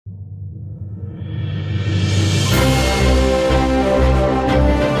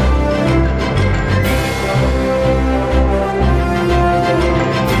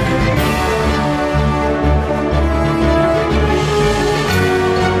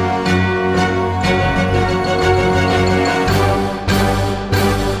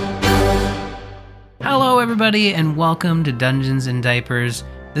everybody, and welcome to Dungeons and Diapers.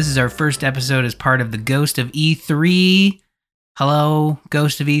 This is our first episode as part of the Ghost of E3. Hello,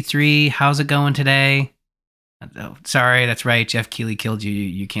 Ghost of E3. How's it going today? Oh, sorry, that's right. Jeff Keighley killed you.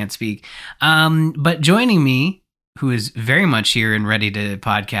 You can't speak. But joining me, who is very much here and ready to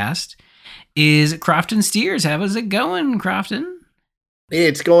podcast, is Crofton Steers. How's it going, Crofton?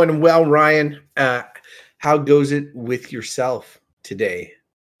 It's going well, Ryan. How goes it with yourself today?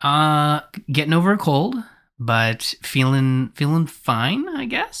 Getting over a cold, but feeling fine, I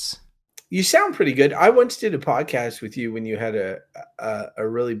guess. You sound pretty good. I once did a podcast with you when you had a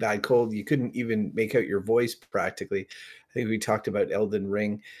really bad cold. You couldn't even make out your voice practically. I think we talked about Elden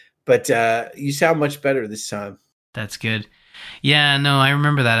Ring, but you sound much better this time. That's good. Yeah, no, I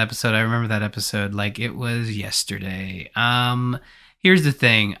remember that episode like it was yesterday. Here's the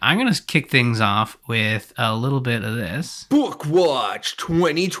thing. I'm going to kick things off with a little bit of this. Book Watch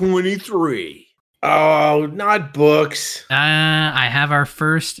 2023. Oh, not books. I have our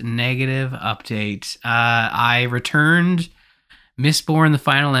first negative update. I returned Mistborn: The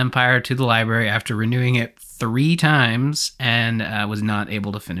Final Empire to the library after renewing it 3 times and was not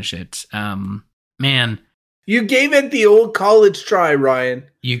able to finish it. Man. You gave it the old college try, Ryan.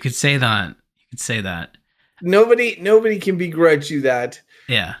 You could say that. Nobody can begrudge you that.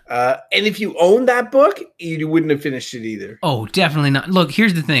 Yeah. And if you own that book, you wouldn't have finished it either. Oh, definitely not. Look,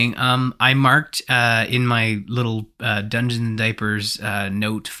 here's the thing. I marked in my little Dungeons and Diapers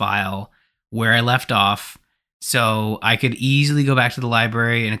note file where I left off, so I could easily go back to the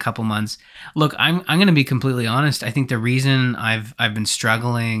library in a couple months. Look, I'm going to be completely honest. I think the reason I've been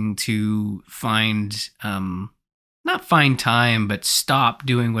struggling to find not find time, but stop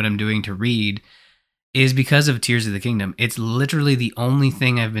doing what I'm doing to read is because of Tears of the Kingdom. It's literally the only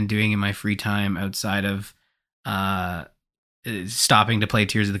thing I've been doing in my free time outside of stopping to play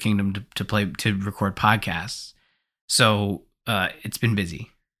Tears of the Kingdom to record podcasts. So it's been busy.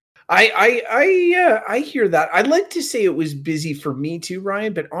 I hear that. I'd like to say it was busy for me too,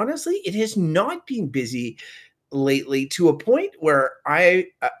 Ryan, but honestly, it has not been busy lately to a point where I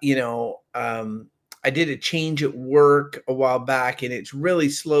did a change at work a while back and it's really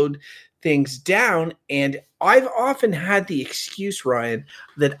slowed things down, and I've often had the excuse, Ryan,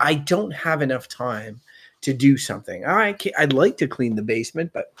 that I don't have enough time to do something. I'd like to clean the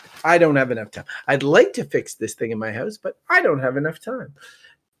basement, but I don't have enough time. I'd like to fix this thing in my house, but I don't have enough time.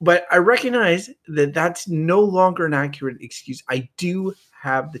 But I recognize that that's no longer an accurate excuse. I do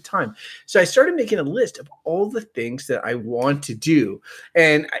have the time. So I started making a list of all the things that I want to do,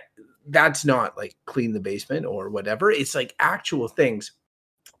 and that's not like clean the basement or whatever. It's like actual things.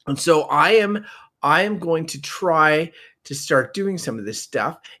 And so I am going to try to start doing some of this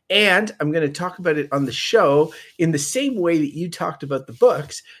stuff, and I'm going to talk about it on the show in the same way that you talked about the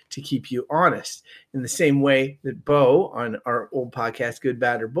books to keep you honest, in the same way that Bo on our old podcast, Good,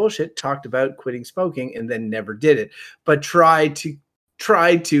 Bad, or Bullshit, talked about quitting smoking and then never did it, but tried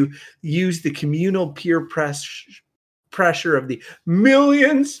to use the communal peer pressure of the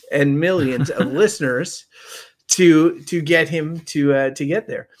millions and millions of listeners to get him to get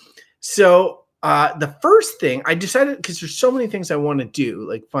there. So the first thing I decided, because there's so many things I want to do,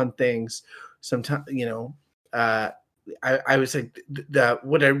 like fun things. Sometimes, I was like,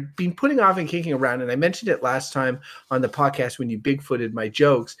 what I've been putting off and kicking around, and I mentioned it last time on the podcast when you bigfooted my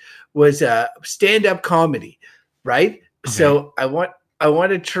jokes, was stand-up comedy, right? Okay. So I want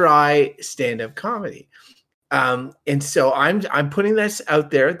to try stand-up comedy. And so I'm putting this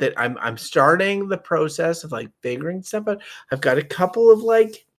out there that I'm starting the process of like figuring stuff out. I've got a couple of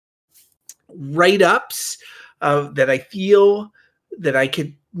like write-ups that I feel that I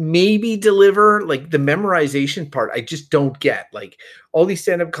could maybe deliver. Like the memorization part, I just don't get. Like all these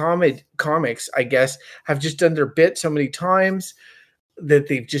stand-up comics, I guess, have just done their bit so many times that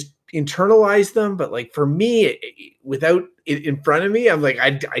they've just internalized them. But like for me, without it in front of me, I'm like, I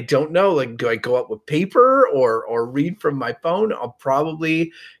don't know. Like, do I go up with paper or read from my phone? I'll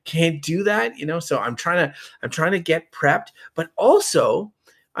probably can't do that, So I'm trying to get prepped, but also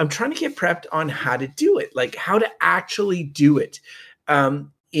I'm trying to get prepped on how to do it, like how to actually do it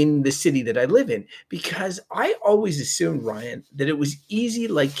in the city that I live in, because I always assumed, Ryan, that it was easy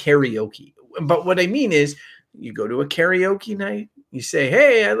like karaoke. But what I mean is you go to a karaoke night, you say,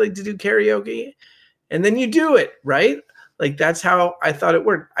 hey, I'd like to do karaoke, and then you do it, right? Like that's how I thought it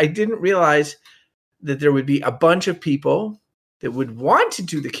worked. I didn't realize that there would be a bunch of people that would want to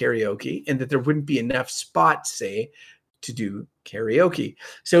do the karaoke and that there wouldn't be enough spots, say, to do karaoke.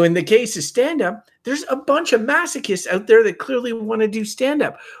 So in the case of stand-up, there's a bunch of masochists out there that clearly want to do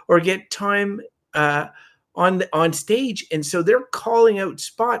stand-up or get time on stage. And so they're calling out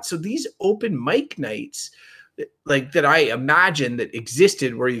spots. So these open mic nights like that I imagine that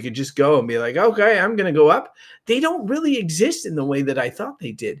existed where you could just go and be like, okay, I'm going to go up. They don't really exist in the way that I thought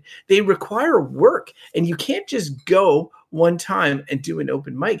they did. They require work, and you can't just go one time and do an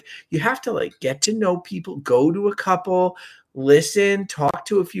open mic. You have to like get to know people, go to a couple, listen, talk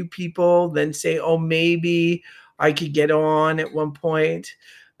to a few people, then say, oh, maybe I could get on at one point.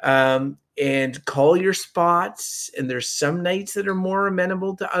 And call your spots. And there's some nights that are more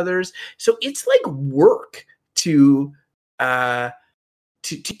amenable to others. So it's like work to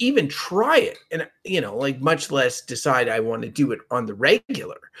even try it, and like much less decide I want to do it on the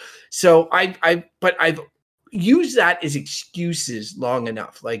regular. So I've used that as excuses long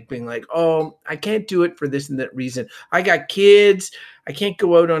enough, like being like, oh, I can't do it for this and that reason. I got kids. I can't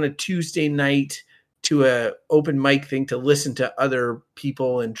go out on a Tuesday night to a open mic thing to listen to other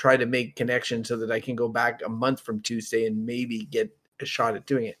people and try to make connections so that I can go back a month from Tuesday and maybe get a shot at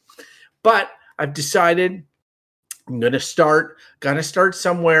doing it. But I've decided I'm going to start, got to start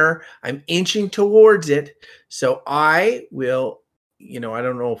somewhere. I'm inching towards it. So I will, I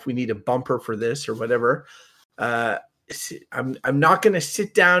don't know if we need a bumper for this or whatever. I'm not going to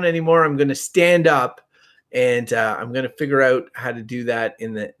sit down anymore. I'm going to stand up. And I'm going to figure out how to do that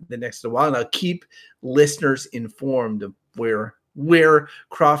in the next little while. And I'll keep listeners informed of where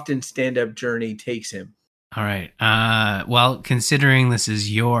Crofton's stand-up journey takes him. All right. Well, considering this is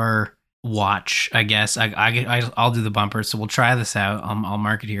your watch, I guess I'll do the bumper. So we'll try this out. I'll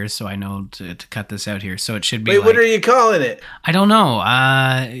mark it here so I know to cut this out here. So it should be. Wait, what are you calling it? I don't know.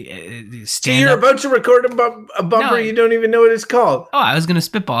 So you're about to record a bumper. No, you don't even know what it's called. Oh, I was gonna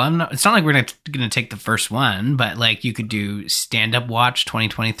spitball. It's not like we're gonna take the first one, but like you could do stand up watch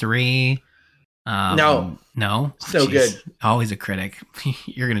 2023. No, so good. Always a critic.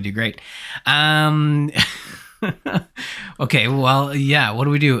 You're gonna do great. Okay, well, yeah. What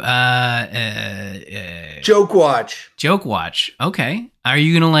do we do? Joke watch. Joke watch. Okay. Are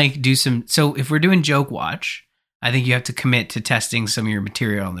you gonna like do some? So if we're doing joke watch, I think you have to commit to testing some of your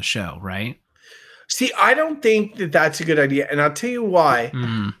material on the show, right? See, I don't think that that's a good idea, and I'll tell you why.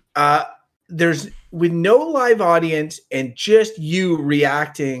 There's with no live audience and just you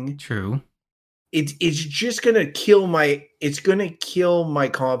reacting. True. It's just gonna kill my. It's gonna kill my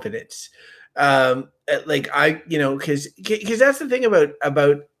confidence. Like because that's the thing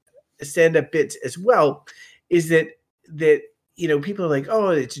about stand-up bits as well, is that people are like, oh,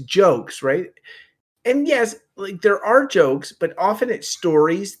 it's jokes, right? And yes, like there are jokes, but often it's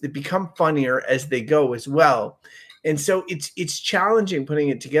stories that become funnier as they go as well. And so it's challenging putting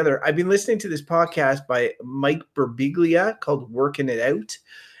it together. I've been listening to this podcast by Mike Birbiglia called Working It Out.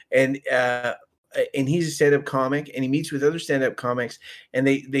 And he's a stand-up comic, and he meets with other stand-up comics, and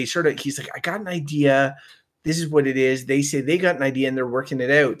they sort of, he's like, I got an idea. This is what it is. They say they got an idea and they're working it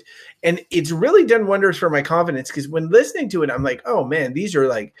out. And it's really done wonders for my confidence, because when listening to it, I'm like, oh man, these are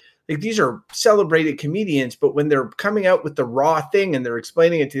these are celebrated comedians, but when they're coming out with the raw thing and they're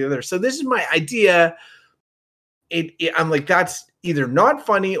explaining it to the other. So this is my idea. I'm like, that's either not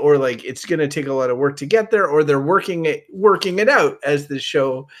funny or like it's going to take a lot of work to get there, or they're working it out, as the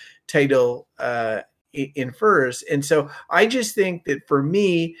show title infers. And so I just think that for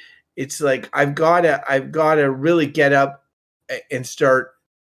me, it's like I've got to really get up and start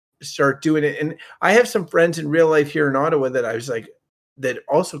doing it. And I have some friends in real life here in Ottawa that I was like, that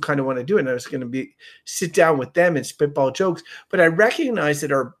also kind of want to do it. And I was going to sit down with them and spitball jokes. But I recognize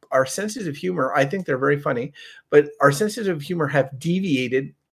that our senses of humor, I think they're very funny, but our senses of humor have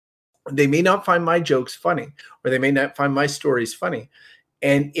deviated. They may not find my jokes funny, or they may not find my stories funny.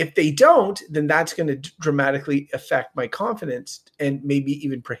 And if they don't, then that's going to dramatically affect my confidence and maybe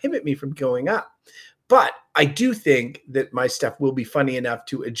even prohibit me from going up. But I do think that my stuff will be funny enough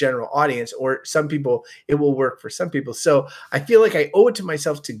to a general audience, or some people, it will work for some people. So I feel like I owe it to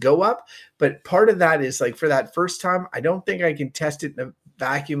myself to go up. But part of that is like, for that first time, I don't think I can test it in a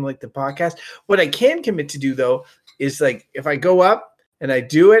vacuum like the podcast. What I can commit to do, though, is like, if I go up and I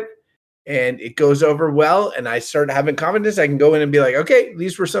do it and it goes over well and I start having confidence, I can go in and be like, okay,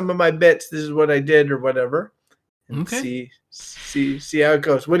 these were some of my bits. This is what I did, or whatever. And see how it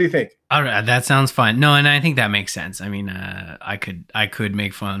goes. What do you think? All right, that sounds fun. No, and I think that makes sense. I mean, I could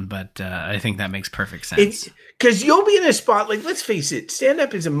make fun, but I think that makes perfect sense. Because you'll be in a spot, like, let's face it,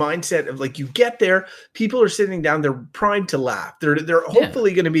 stand-up is a mindset of like, you get there, people are sitting down, they're primed to laugh. They're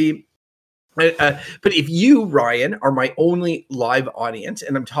hopefully going to be. But if you, Ryan, are my only live audience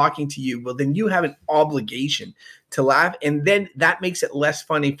and I'm talking to you, well, then you have an obligation to laugh. And then that makes it less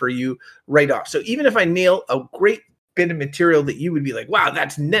funny for you right off. So even if I nail a great bit of material that you would be like, wow,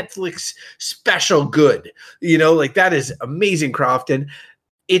 that's Netflix special good, like that is amazing, Crofton.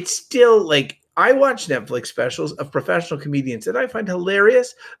 It's still like, I watch Netflix specials of professional comedians that I find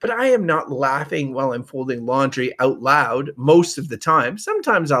hilarious, but I am not laughing while I'm folding laundry out loud most of the time.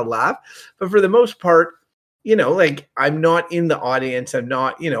 Sometimes I'll laugh, but for the most part, like I'm not in the audience. I'm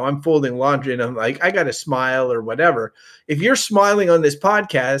not, I'm folding laundry and I'm like, I got to smile or whatever. If you're smiling on this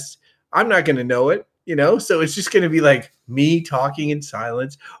podcast, I'm not going to know it, so it's just going to be like me talking in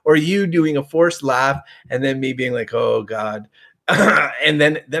silence or you doing a forced laugh and then me being like, oh God. And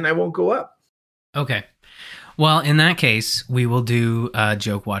then I won't go up. Okay. Well, in that case, we will do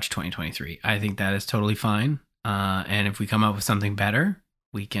Joke Watch 2023. I think that is totally fine. And if we come up with something better,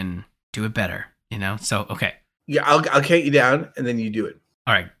 we can do it better, So, okay. Yeah, I'll count you down and then you do it.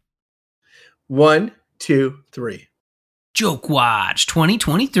 All right. 1, 2, 3. Joke Watch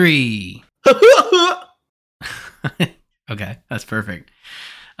 2023. Okay, that's perfect.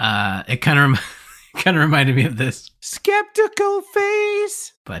 It kind of reminded me of this skeptical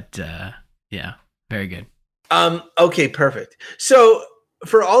face. But yeah, very good. Okay, perfect. So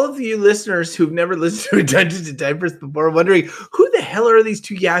for all of you listeners who've never listened to Dungeons and Diapers before, wondering who the hell are these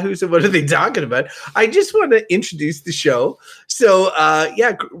two yahoos and what are they talking about, I just want to introduce the show. So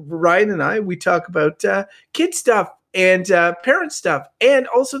Ryan and I, we talk about kid stuff and parent stuff and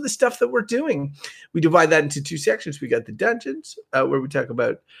also the stuff that we're doing. We divide that into two sections. We got the dungeons where we talk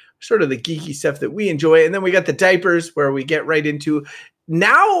about sort of the geeky stuff that we enjoy. And then we got the diapers where we get right into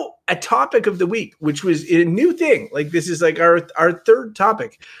now a topic of the week, which was a new thing. Like this is like our third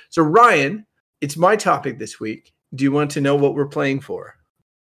topic. So Ryan, it's my topic this week. Do you want to know what we're playing for?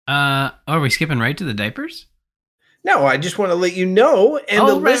 Are we skipping right to the diapers? No, I just want to let you know and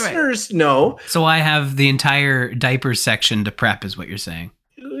the listeners know. So I have the entire diaper section to prep is what you're saying.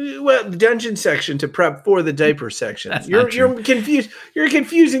 Well, the dungeon section to prep for the diaper section. You're confused. You're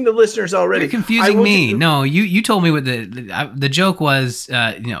confusing the listeners already. You're confusing me. No, you told me what the joke was.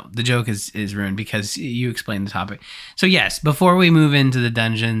 The joke is ruined because you explained the topic. So yes, before we move into the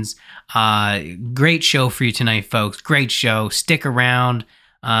dungeons, great show for you tonight, folks. Great show. Stick around.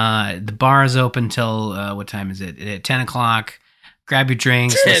 The bar is open till what time is it? At 10 o'clock. Grab your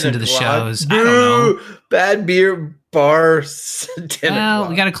drinks. Listen to the shows. Boo, I don't know. Bad beer bars. 10 well, o'clock.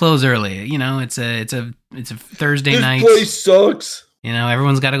 We got to close early. It's a Thursday night. This place sucks.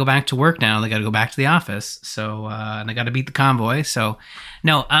 Everyone's got to go back to work now. They got to go back to the office. So, and they got to beat the convoy. So,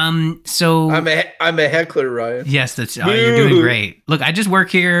 no. So I'm a heckler, Ryan. Yes, you're doing great. Look, I just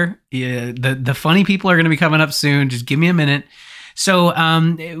work here. Yeah, the funny people are going to be coming up soon. Just give me a minute. So,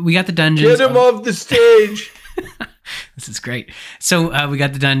 we got the dungeons. Get him off the stage. This is great. So we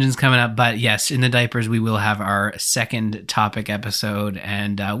got the dungeons coming up, but yes, in the diapers, we will have our second topic episode,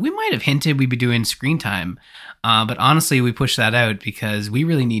 and we might have hinted we'd be doing screen time, but honestly, we pushed that out because we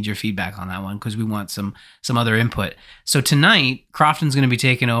really need your feedback on that one because we want some other input. So tonight, Crofton's going to be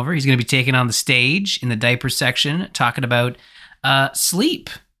taking over. He's going to be taking on the stage in the diaper section, talking about sleep.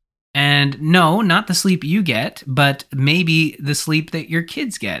 And no, not the sleep you get, but maybe the sleep that your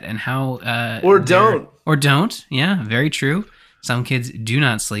kids get and how... Or don't. Yeah, very true. Some kids do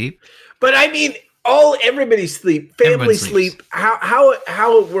not sleep. But I mean, everybody sleep. Family sleep. How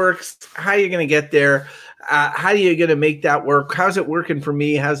it works, how you're going to get there, how are you going to make that work? How's it working for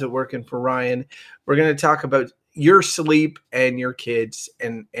me? How's it working for Ryan? We're going to talk about your sleep and your kids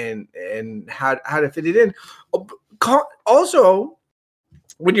and how to fit it in. Also...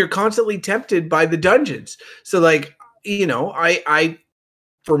 when you're constantly tempted by the dungeons. So like, I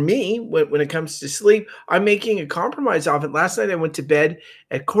for me, when it comes to sleep, I'm making a compromise off it. Last night I went to bed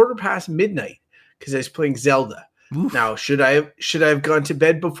at midnight midnight because I was playing Zelda. Oof. Now, should I have gone to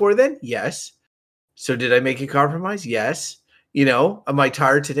bed before then? Yes. So did I make a compromise? Yes. Am I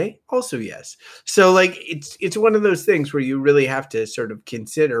tired today? Also, yes. So like, it's one of those things where you really have to sort of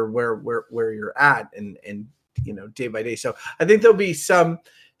consider where you're at and day by day. So I think there'll be some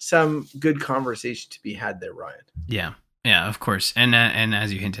good conversation to be had there, Ryan. Yeah, of course. And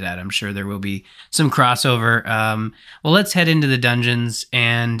as you hinted at, I'm sure there will be some crossover. Well, let's head into the dungeons.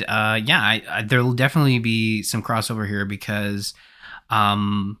 And there will definitely be some crossover here because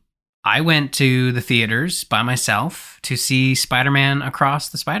I went to the theaters by myself to see Spider-Man Across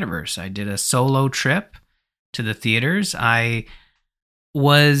the Spider-Verse. I did a solo trip to the theaters. I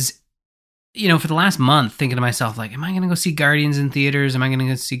was... for the last month, thinking to myself, like, am I going to go see Guardians in theaters? Am I going to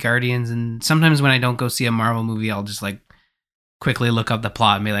go see Guardians? And sometimes when I don't go see a Marvel movie, I'll just like quickly look up the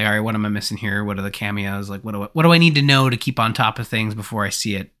plot and be like, all right, what am I missing here? What are the cameos? Like, what do I need to know to keep on top of things before I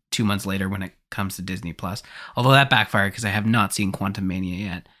see it 2 months later when it comes to Disney Plus? Although that backfired because I have not seen Quantum Mania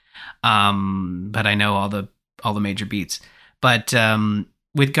yet. But I know all the major beats. But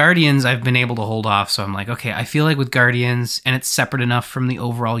with Guardians, I've been able to hold off. So I'm like, okay, I feel like with Guardians, and it's separate enough from the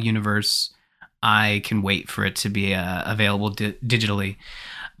overall universe, I can wait for it to be available digitally.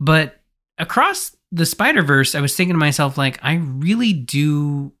 But across the Spider-Verse, I was thinking to myself, like, I really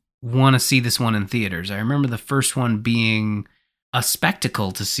do want to see this one in theaters. I remember the first one being a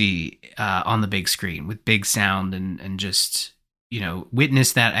spectacle to see on the big screen with big sound and just,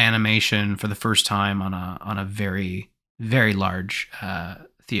 witness that animation for the first time on a very, very large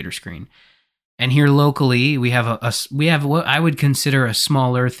theater screen. And here locally, we have we have what I would consider a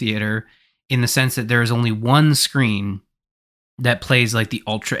smaller theater, in the sense that there is only one screen that plays like the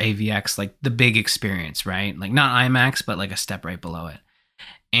Ultra AVX, like the big experience, right? Like not IMAX, but like a step right below it.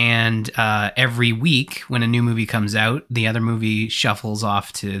 And every week when a new movie comes out, the other movie shuffles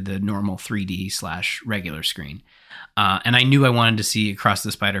off to the normal 3D/regular screen. And I knew I wanted to see Across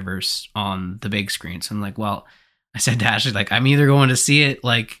the Spider-Verse on the big screen. So I'm like, well, I said to Ashley, like, I'm either going to see it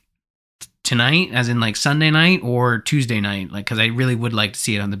like tonight, as in like Sunday night, or Tuesday night, like, because I really would like to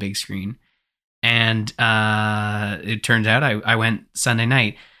see it on the big screen. And it turns out I went Sunday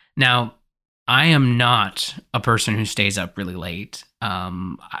night. Now, I am not a person who stays up really late.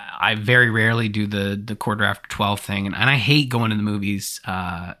 I very rarely do the quarter after 12 thing. And I hate going to the movies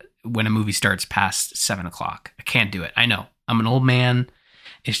when a movie starts past 7 o'clock. I can't do it. I know. I'm an old man.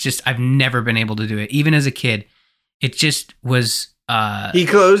 It's just, I've never been able to do it. Even as a kid, it just was... he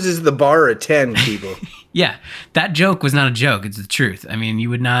closes the bar at 10, people. Yeah, that joke was not a joke. It's the truth. I mean, you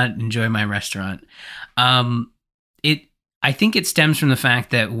would not enjoy my restaurant. I think it stems from the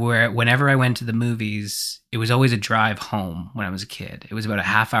fact that whenever I went to the movies, it was always a drive home when I was a kid. It was about a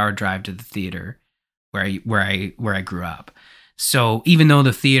half-hour drive to the theater where I grew up. So even though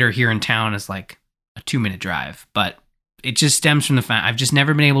the theater here in town is like a 2-minute drive, but it just stems from the fact I've just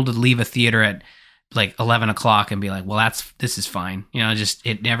never been able to leave a theater at like 11 o'clock and be like, well, this is fine.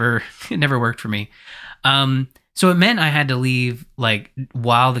 It never worked for me. So it meant I had to leave like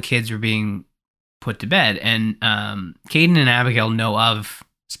while the kids were being put to bed. And Caden and Abigail know of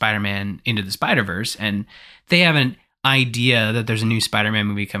Spider-Man Into the Spider-Verse, and they have an idea that there's a new Spider-Man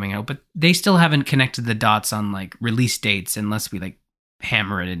movie coming out, but they still haven't connected the dots on like release dates unless we like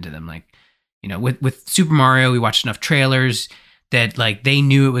hammer it into them. Like, with Super Mario, we watched enough trailers that like they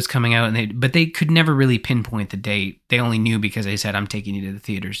knew it was coming out, but they could never really pinpoint the date. They only knew because they said, I'm taking you to the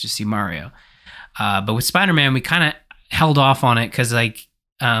theaters to see Mario. But with Spider-Man, we kind of held off on it because like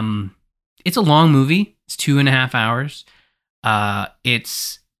it's a long movie. It's 2.5 hours.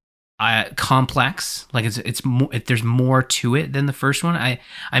 It's complex. Like there's more to it than the first one.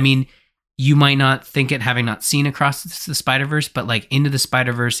 I mean, you might not think it having not seen Across the Spider-Verse, but like Into the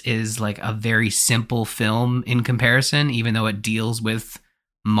Spider-Verse is like a very simple film in comparison, even though it deals with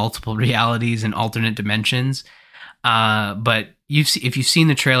multiple realities and alternate dimensions. But if you've seen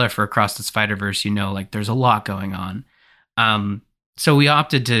the trailer for Across the Spider-Verse, like there's a lot going on. So we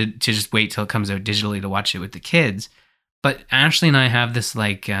opted to just wait till it comes out digitally to watch it with the kids. But Ashley and I have this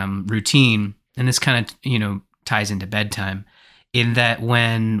like routine, and this kind of ties into bedtime, in that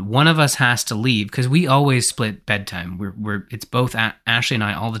when one of us has to leave, because we always split bedtime. It's both Ashley and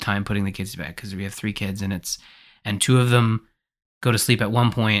I all the time putting the kids to bed, because we have 3 kids, and 2 of them go to sleep at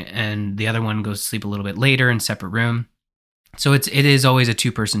one point, and the other one goes to sleep a little bit later in separate room. So it is always a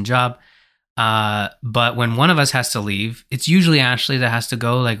 2-person job. But when one of us has to leave, it's usually Ashley that has to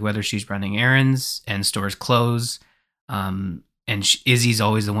go, like whether she's running errands and stores clothes. And Izzy's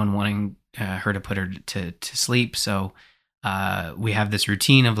always the one wanting her to put her to sleep. So we have this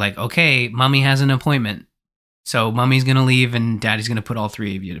routine of like, okay, mommy has an appointment. So mommy's going to leave and daddy's going to put all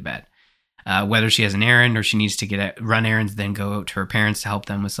 3 of you to bed. Whether she has an errand or she needs to run errands, then go out to her parents to help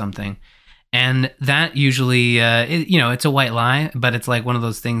them with something. And that usually, it's a white lie, but it's like one of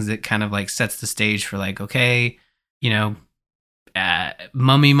those things that kind of like sets the stage for like, okay,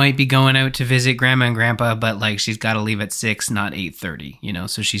 mommy might be going out to visit grandma and grandpa, but like she's got to leave at 6, not 8:30,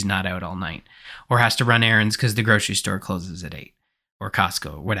 so she's not out all night, or has to run errands because the grocery store closes at 8, or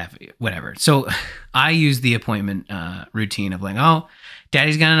Costco, or whatever. So I use the appointment routine of like, oh,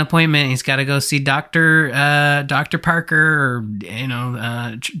 daddy's got an appointment. He's got to go see Dr. Parker, or,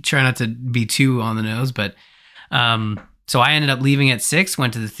 try not to be too on the nose. But so I ended up leaving at 6,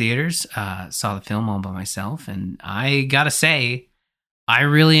 went to the theaters, saw the film all by myself. And I got to say, I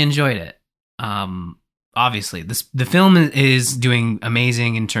really enjoyed it. Obviously, the film is doing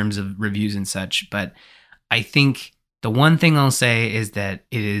amazing in terms of reviews and such. But I think the one thing I'll say is that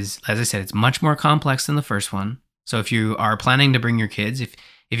it is, as I said, it's much more complex than the first one. So if you are planning to bring your kids, if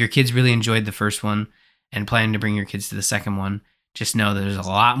your kids really enjoyed the first one and planning to bring your kids to the second one, just know that there's a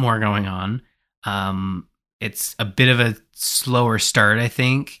lot more going on. It's a bit of a slower start, I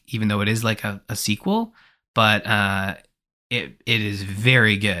think, even though it is like a sequel. But it is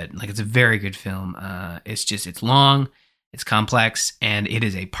very good. Like, it's a very good film. It's long, it's complex, and it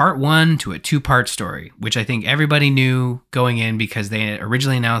is a part 1 to a 2-part story, which I think everybody knew going in, because they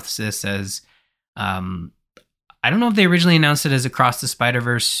originally announced this as I don't know if they originally announced it as Across the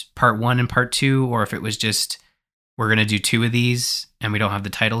Spider-Verse Part 1 and Part 2, or if it was just, we're going to do 2 of these and we don't have the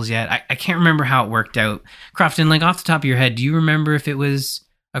titles yet. I can't remember how it worked out. Crofton, like, off the top of your head, do you remember if it was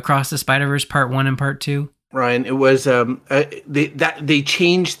Across the Spider-Verse Part 1 and Part 2? Ryan, it was they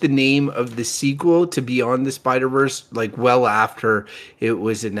changed the name of the sequel to Beyond the Spider-Verse like well after it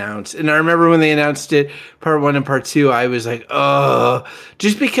was announced. And I remember when they announced it, Part 1 and Part 2, I was like, oh,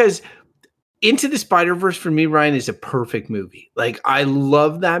 just because Into the Spider-Verse for me, Ryan, is a perfect movie. Like, I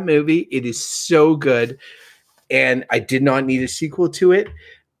love that movie. It is so good. And I did not need a sequel to it.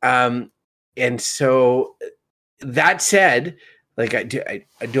 And so that said, like,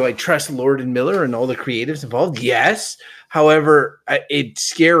 do I trust Lord and Miller and all the creatives involved? Yes. However, it's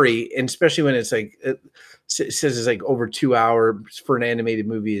scary, and especially when it's like it says it's like over 2 hours for an animated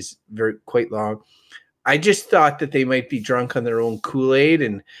movie is quite long. I just thought that they might be drunk on their own Kool-Aid,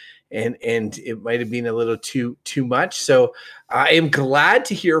 and it might have been a little too much. So I am glad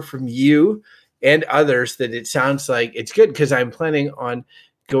to hear from you and others that it sounds like it's good, because I'm planning on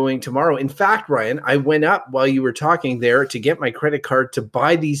going tomorrow. In fact, Ryan, I went up while you were talking there to get my credit card to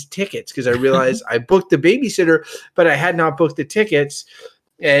buy these tickets, because I realized I booked the babysitter, but I had not booked the tickets.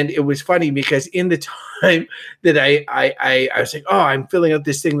 And it was funny because in the time that I was like, oh, I'm filling out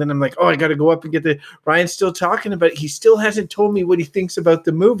this thing. Then I'm like, oh, I got to go up and get Ryan's still talking about it. He still hasn't told me what he thinks about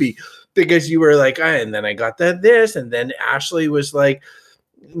the movie, because you were like, and then I got this. And then Ashley was like,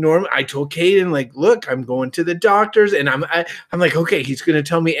 Norm, I told Caden, like, look, I'm going to the doctors, and I'm like, okay, he's going to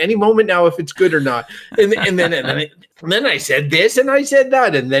tell me any moment now if it's good or not. And then I said this and I said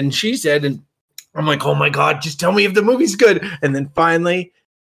that, and then she said, and I'm like, oh my God, just tell me if the movie's good. And then finally,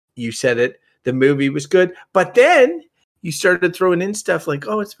 you said it, the movie was good. But then you started throwing in stuff like,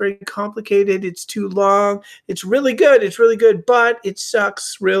 oh, it's very complicated, it's too long, it's really good, but it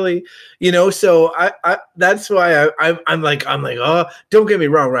sucks, really, So I that's why I'm like, oh, don't get me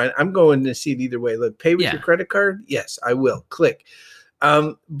wrong, Ryan, I'm going to see it either way. Look, pay with your credit card, yes, I will. Click.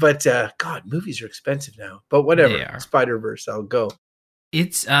 But God, movies are expensive now. But whatever, Spider-Verse, I'll go.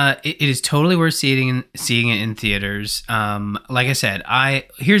 It's it is totally worth seeing it in theaters. Like I said,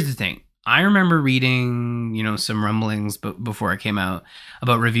 here's the thing. I remember reading, some rumblings before it came out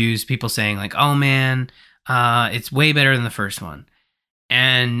about reviews, people saying like, oh man, it's way better than the first one.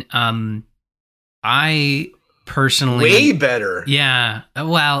 And I personally... Way better. Yeah.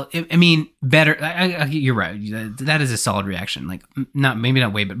 Well, I mean, better. You're right. That is a solid reaction. Like, maybe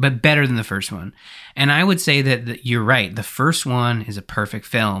not way, but better than the first one. And I would say that you're right. The first one is a perfect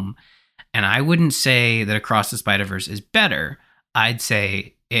film. And I wouldn't say that Across the Spider-Verse is better. I'd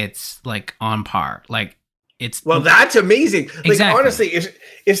say it's like on par. Like, it's... Well, that's amazing. Like, exactly. Honestly,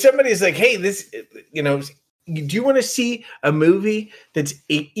 if somebody's like, hey, this, do you want to see a movie that's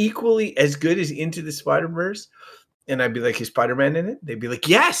equally as good as Into the Spider-Verse? And I'd be like, is Spider-Man in it? They'd be like,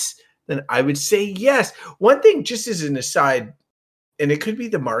 yes. Then I would say yes. One thing, just as an aside, and it could be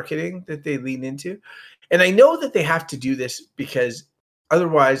the marketing that they lean into. And I know that they have to do this because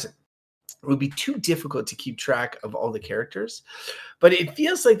otherwise it would be too difficult to keep track of all the characters. But it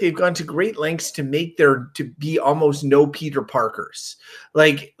feels like they've gone to great lengths to make there to be almost no Peter Parkers.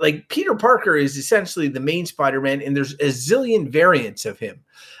 Like Peter Parker is essentially the main Spider-Man, and there's a zillion variants of him.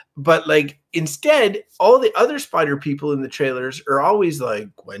 But like instead, all the other Spider people in the trailers are always like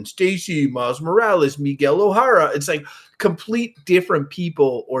Gwen Stacy, Miles Morales, Miguel O'Hara. It's like complete different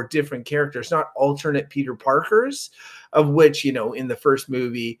people or different characters, not alternate Peter Parkers, of which, in the first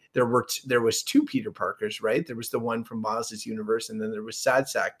movie, there was 2 Peter Parkers, right? There was the one from Miles' universe, and then there was Sad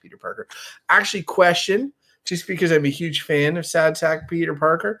Sack Peter Parker. Actually, question, just because I'm a huge fan of Sad Sack Peter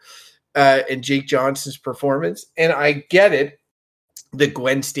Parker and Jake Johnson's performance, and I get it, that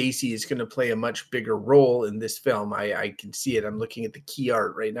Gwen Stacy is going to play a much bigger role in this film. I can see it. I'm looking at the key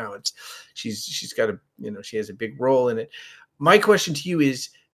art right now. She's got she has a big role in it. My question to you is,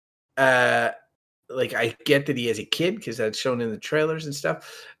 like, I get that he has a kid because that's shown in the trailers and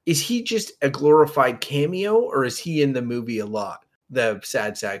stuff. Is he just a glorified cameo, or is he in the movie a lot? The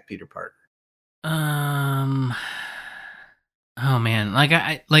Sad Sack Peter Parker. Oh man,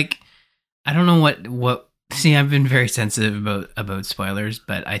 I don't know what. See, I've been very sensitive about spoilers,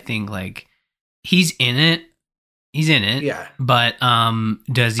 but I think like he's in it. Yeah. But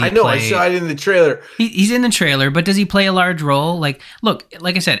does he? I know. Play, I saw it in the trailer. He's in the trailer, but does he play a large role? Like, look,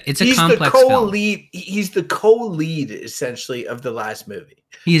 like I said, it's complex film. He's the co-lead essentially of the last movie.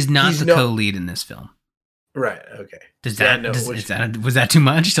 He is not the co-lead in this film. Right. Okay. Does Yeah. that No. is that was that too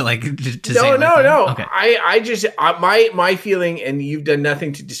much to like to say No. it like No. that? No. Okay. I just my feeling, and you've done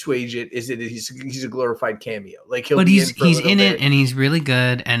nothing to dissuade it, is that he's a glorified cameo. Like he'll But be in for a he's little in it bit. and he's really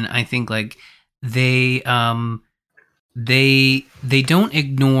good, and I think like they they don't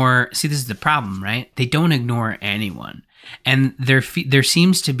ignore. See, this is the problem, right? They don't ignore anyone, and there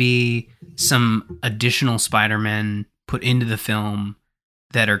seems to be some additional Spider-Men put into the film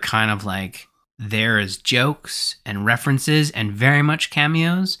that are kind of like there as jokes and references and very much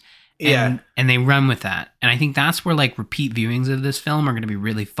cameos, Yeah. and they run with that. And I think that's where like repeat viewings of this film are going to be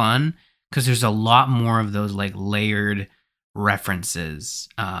really fun because there's a lot more of those like layered references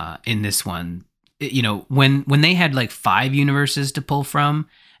in this one. You know, when they had like 5 universes to pull from,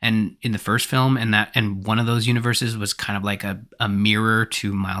 and in the first film, and one of those universes was kind of like a mirror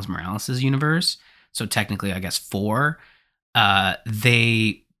to Miles Morales' universe. So technically, I guess 4.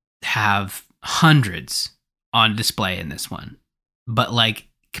 They have hundreds on display in this one, but like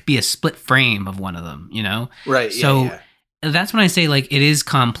could be a split frame of one of them, you know? Right. So Yeah. that's when I say like it is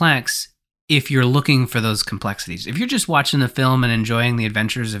complex if you're looking for those complexities. If you're just watching the film and enjoying the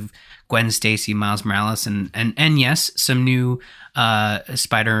adventures of Gwen Stacy, Miles Morales, and yes, some new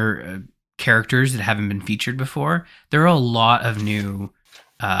spider characters that haven't been featured before. There are a lot of new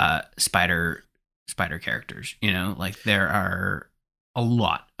spider characters, you know, like there are a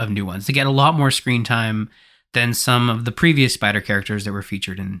lot of new ones. They get a lot more screen time than some of the previous spider characters that were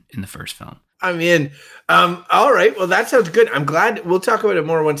featured in the first film. I'm in. All right. Well, that sounds good. I'm glad we'll talk about it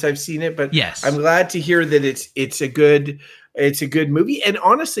more once I've seen it, but yes, I'm glad to hear that it's a good movie. And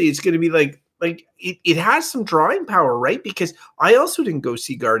honestly, it's going to be like it has some drawing power, right? Because I also didn't go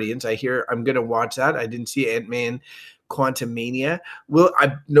see Guardians. I hear I'm going to watch that. I didn't see Ant-Man Quantumania.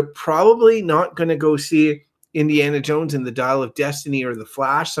 I'm probably not going to go see Indiana Jones and the Dial of Destiny or The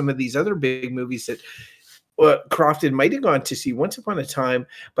Flash, some of these other big movies that Crofton might have gone to see once upon a time,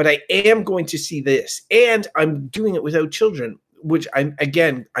 but I am going to see this, and I'm doing it without children, which I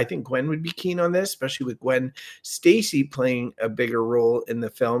think Gwen would be keen on this, especially with Gwen Stacy playing a bigger role in the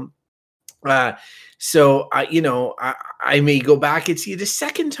film. So I may go back and see it a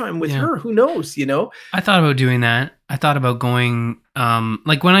second time with her. Who knows? You know, I thought about doing that. I thought about going.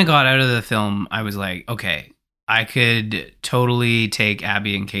 Like when I got out of the film, I was like, okay, I could totally take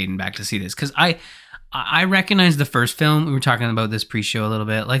Abby and Caden back to see this because I recognize the first film. We were talking about this pre-show a little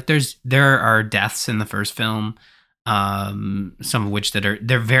bit. Like there are deaths in the first film, some of which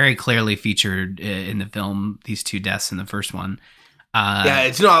they're very clearly featured in the film. These 2 deaths in the first one. Yeah,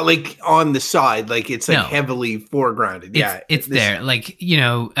 it's not like on the side, like it's like heavily foregrounded. It's there, like, you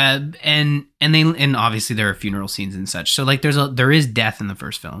know, and obviously there are funeral scenes and such. So like there is death in the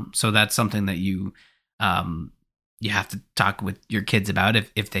first film. So that's something that you have to talk with your kids about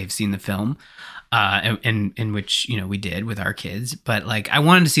if they've seen the film. In which, you know, we did with our kids, but like I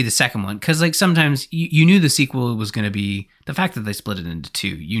wanted to see the second one because like sometimes you knew the sequel was going to be, the fact that they split it into 2,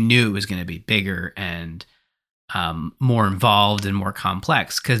 you knew it was going to be bigger and more involved and more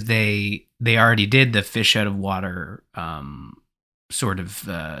complex because they already did the fish out of water sort of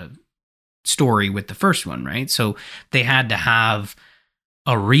story with the first one, right? So they had to have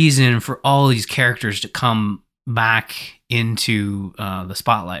a reason for all these characters to come back into the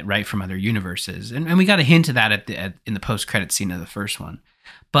spotlight, right, from other universes, and we got a hint of that in the post-credit scene of the first one.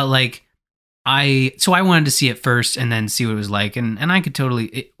 But like I wanted to see it first and then see what it was like, and I could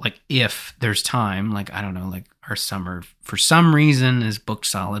totally, like, if there's time, like I don't know, like our summer for some reason is booked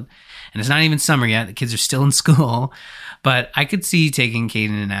solid, and it's not even summer yet. The kids are still in school, but I could see taking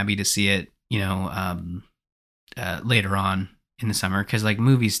Caden and Abby to see it, you know, later on in the summer because like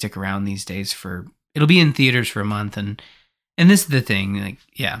movies stick around these days it'll be in theaters for a month, and this is the thing, like,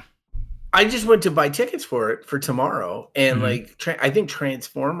 yeah. I just went to buy tickets for it for tomorrow, and like I think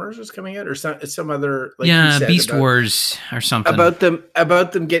Transformers was coming out or some other, like, yeah, Beast Wars or something about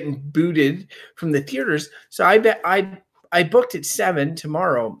them getting booted from the theaters. So I booked at 7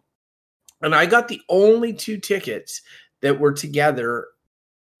 tomorrow, and I got the only 2 tickets that were together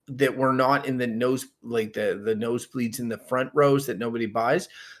that were not in the nose, like the nosebleeds in the front rows that nobody buys.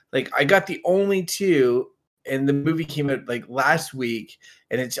 Like I got the only 2. And the movie came out like last week,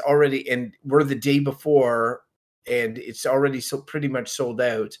 and it's already, and we're the day before, and it's already pretty much sold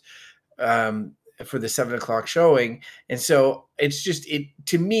out for the 7:00 showing. And so it's just,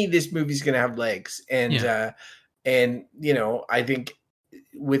 to me, this movie's going to have legs. And, and, you know, I think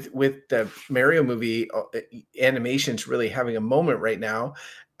with the Mario movie, animation's really having a moment right now.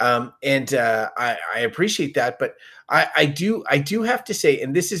 And I appreciate that, but I do have to say,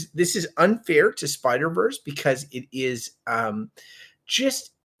 and this is unfair to Spider-Verse because it is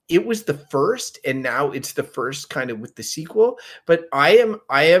it was the first, and now it's the first kind of with the sequel. But I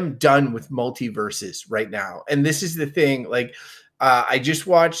am done with multiverses right now. And this is the thing, like I just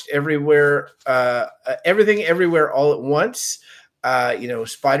watched Everything Everywhere All at Once.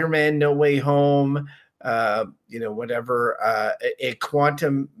 Spider-Man No Way Home, whatever, a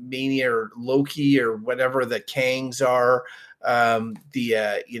Quantum Mania or Loki or whatever the Kangs are.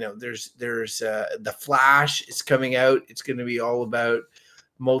 There's the Flash is coming out. It's going to be all about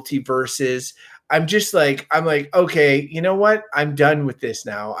multiverses. I'm like, okay, you know what? I'm done with this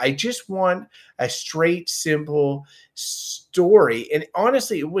now. I just want a straight, simple story. And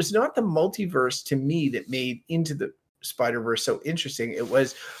honestly, it was not the multiverse to me that made Into the Spider-Verse so interesting. It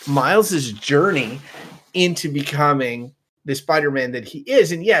was Miles's journey into becoming the Spider-Man that he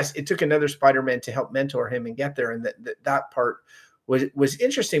is. And yes, it took another Spider-Man to help mentor him and get there. And that part was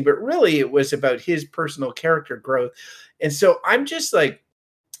interesting, but really it was about his personal character growth. And so I'm just like,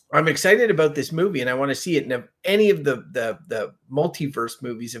 I'm excited about this movie and I want to see it. And if any of the multiverse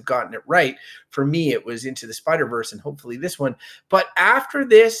movies have gotten it right, for me, it was Into the Spider-Verse and hopefully this one. But after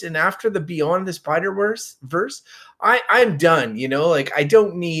this and after the Beyond the Spider-Verse, I'm done, like I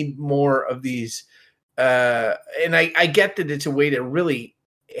don't need more of these. And I get that it's a way to really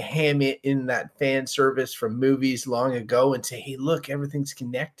ham it in that fan service from movies long ago and say, hey, look, everything's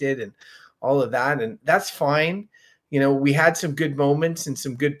connected and all of that. And that's fine. We had some good moments and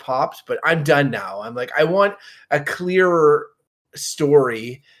some good pops, but I'm done now. I'm like, I want a clearer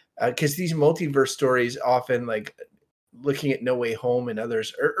story because these multiverse stories often, like looking at No Way Home and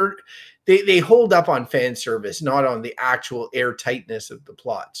others, they hold up on fan service, not on the actual airtightness of the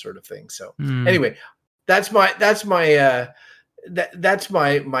plot sort of thing. So anyway, that's my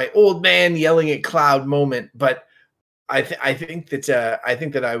old man yelling at cloud moment. But I think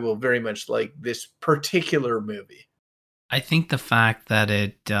that I will very much like this particular movie. I think the fact that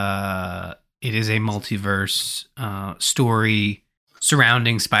it is a multiverse story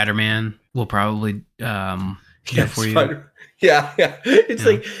surrounding Spider-Man will probably do it for you. Yeah. It's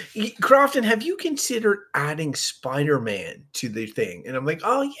like, Crofton, have you considered adding Spider-Man to the thing? And I'm like,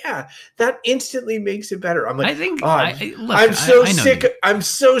 oh yeah, that instantly makes it better. I'm like, I'm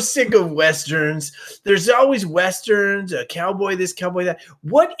so sick of Westerns. There's always Westerns, a cowboy this, cowboy that.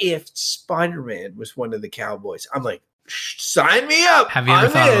 What if Spider-Man was one of the cowboys? I'm like, sign me up. Have you ever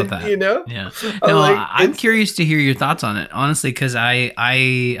thought about that? Yeah. No, I'm curious to hear your thoughts on it, honestly, because I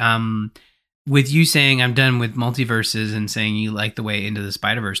with you saying I'm done with multiverses and saying you like the way Into the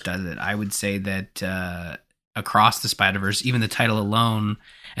Spider-Verse does it, I would say that Across the Spider-Verse, even the title alone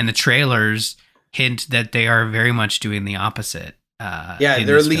and the trailers hint that they are very much doing the opposite.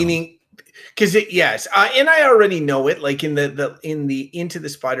 They're leaning because yes, and I already know it. Like in the Into the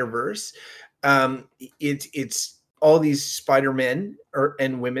Spider-Verse, it's all these Spider-Men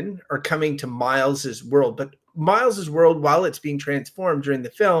and women are coming to Miles's world, but Miles's world, while it's being transformed during the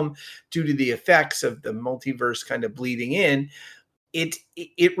film due to the effects of the multiverse kind of bleeding in,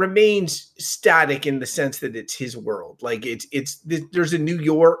 it remains static in the sense that it's his world. Like there's a New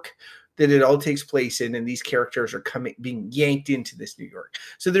York that it all takes place in, and these characters are being yanked into this New York.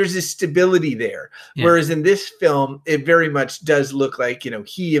 So there's this stability there. Yeah. Whereas in this film, it very much does look like,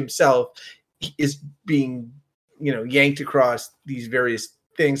 he himself is being yanked across these various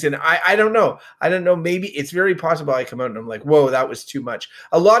things. And I don't know. Maybe it's very possible I come out and I'm like, whoa, that was too much.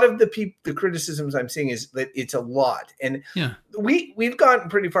 A lot of the criticisms I'm seeing is that it's a lot. And we've gotten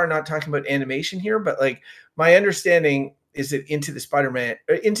pretty far not talking about animation here, but like my understanding is that Into the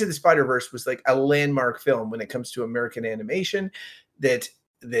Spider-Verse was like a landmark film when it comes to American animation, that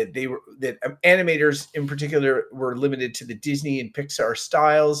animators in particular were limited to the Disney and Pixar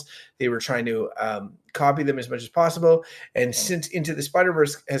styles. They were trying to copy them as much as possible. And since Into the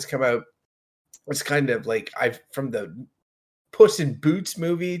Spider-Verse has come out, it's kind of like from the Puss in Boots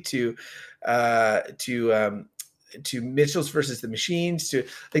movie to Mitchell's versus the Machines to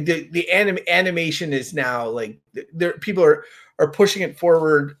like the animation is now like people are pushing it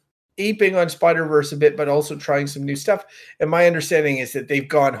forward, aping on Spider-Verse a bit, but also trying some new stuff. And my understanding is that they've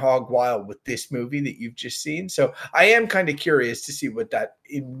gone hog wild with this movie that you've just seen. So I am kind of curious to see what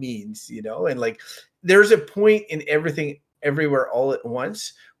it means, and like there's a point in Everything Everywhere All at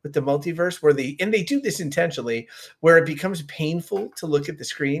Once with the multiverse where they do this intentionally, where it becomes painful to look at the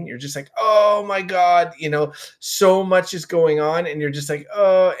screen. You're just like, oh my God, so much is going on. And you're just like,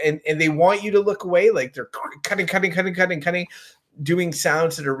 oh, and they want you to look away. Like they're cutting, doing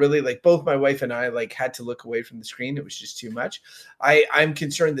sounds that are really like both my wife and I like had to look away from the screen. It was just too much. I'm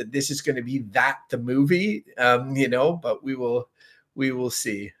concerned that this is going to be the movie, but we will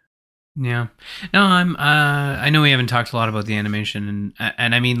see. Yeah. No, I know we haven't talked a lot about the animation,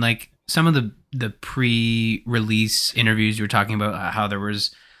 and I mean, like, some of the pre-release interviews you were talking about, how there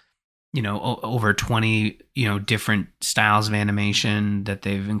was, over 20, different styles of animation that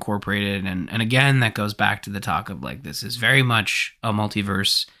they've incorporated, and again, that goes back to the talk of, like, this is very much a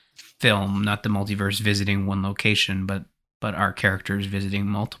multiverse film, not the multiverse visiting one location, but our characters visiting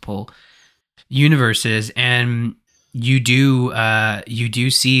multiple universes. And you do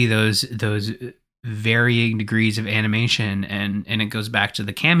see those varying degrees of animation, and it goes back to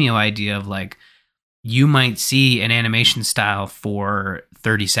the cameo idea of, like, you might see an animation style for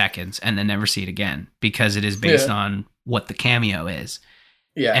 30 seconds and then never see it again because it is based Yeah. on what the cameo is.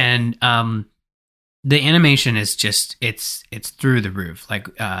 Yeah. And the animation is just, it's through the roof. Like,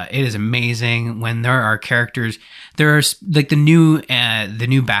 it is amazing when there are characters. There are, like, the new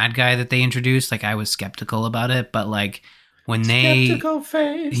bad guy that they introduced. Like, I was skeptical about it, but, like, when Skeptical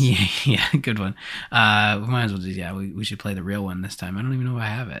face. yeah, good one. We might as well just, yeah, we should play the real one this time. I don't even know if I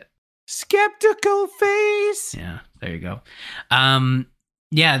have it. Skeptical face. Yeah, there you go.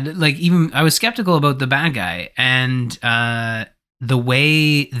 Yeah, like, even I was skeptical about the bad guy, and the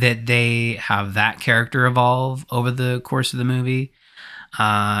way that they have that character evolve over the course of the movie,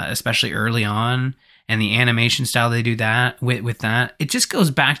 especially early on, and the animation style they do that with that, it just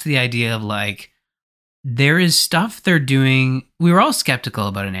goes back to the idea of, like, there is stuff they're doing. We were all skeptical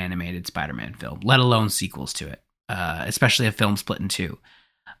about an animated Spider-Man film, let alone sequels to it, especially a film split in two.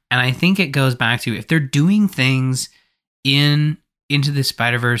 And I think it goes back to, if they're doing things into the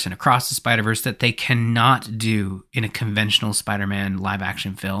Spider-Verse and across the Spider-Verse that they cannot do in a conventional Spider-Man live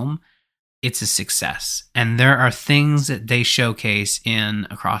action film, it's a success. And there are things that they showcase in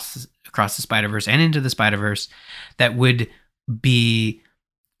across the Spider-Verse and into the Spider-Verse that would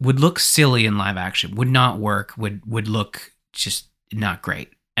look silly in live action, would not work, would look just not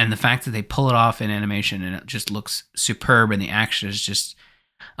great. And the fact that they pull it off in animation and it just looks superb, and the action is just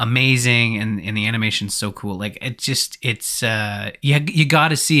amazing, and the animation's so cool. Like, it's you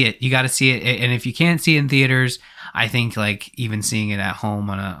gotta see it. And if you can't see it in theaters, I think, like, even seeing it at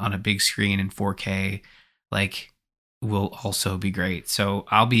home on a big screen in 4K, like, will also be great. So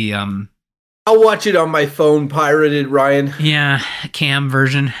I'll watch it on my phone, pirated, Ryan. yeah, cam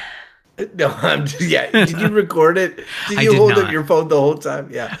version. No, yeah. Did you record it? Did you hold up your phone the whole time?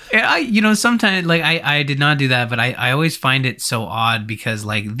 Yeah. Sometimes, like, I did not do that, but I always find it so odd because,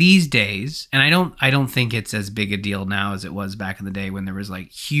 like, these days, and I don't think it's as big a deal now as it was back in the day when there was, like,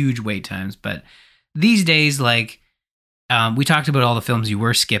 huge wait times. But these days, like, we talked about all the films you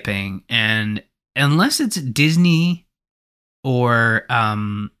were skipping, and unless it's Disney or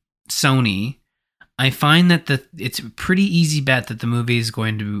Sony, I find that it's a pretty easy bet that the movie is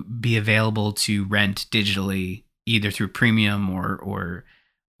going to be available to rent digitally, either through premium or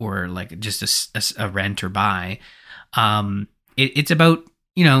like just a rent or buy. It's about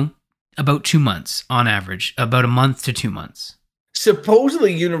 2 months on average, about a month to 2 months.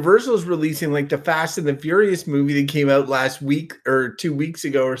 Supposedly Universal's releasing, like, the Fast and the Furious movie that came out last week or 2 weeks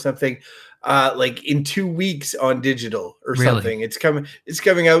ago or something, like, in 2 weeks on digital or something. It's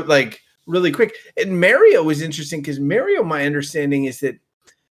coming out, like, really quick. And Mario was interesting because Mario, my understanding is that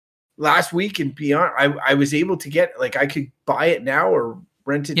last week and beyond, I was able to get, like, I could buy it now or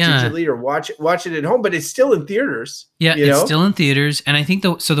rent it digitally or watch it at home, but it's still in theaters. Yeah, it's still in theaters. And I think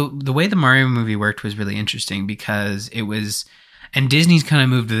the way the Mario movie worked was really interesting because it was, and Disney's kind of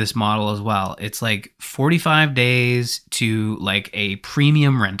moved to this model as well. It's like 45 days to, like, a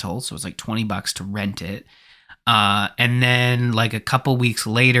premium rental. So it's like $20 to rent it. And then, like, a couple weeks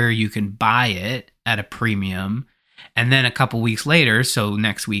later, you can buy it at a premium. And then a couple weeks later, so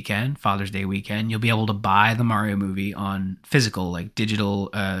next weekend, Father's Day weekend, you'll be able to buy the Mario movie on physical, like, digital.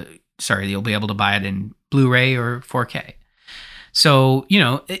 You'll be able to buy it in Blu-ray or 4K. So,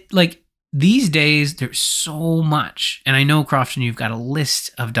 like, these days, there's so much. And I know, Crofton, you've got a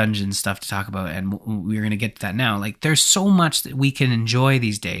list of dungeon stuff to talk about, and we're going to get to that now. Like, there's so much that we can enjoy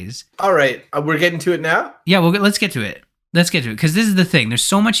these days. All right. We're getting to it now? Yeah, let's get to it. Because this is the thing. There's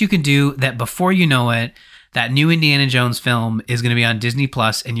so much you can do that before you know it, that new Indiana Jones film is going to be on Disney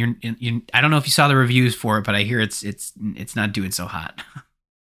Plus, and you're I don't know if you saw the reviews for it, but I hear it's not doing so hot.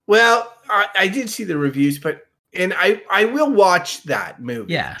 Well, I did see the reviews, but I will watch that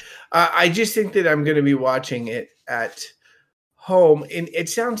movie. Yeah. I just think that I'm going to be watching it at home, and it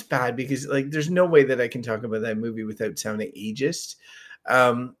sounds bad because, like, there's no way that I can talk about that movie without sounding ageist.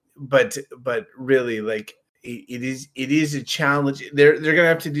 But really, like, it is a challenge. They're going to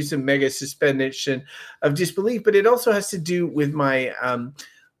have to do some mega suspension of disbelief, but it also has to do with my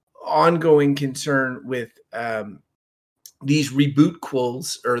ongoing concern with these reboot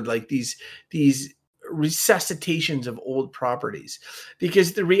quills, or like these resuscitations of old properties,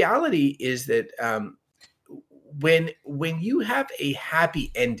 because the reality is that when you have a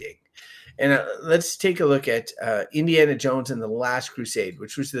happy ending, and let's take a look at Indiana Jones and the Last Crusade,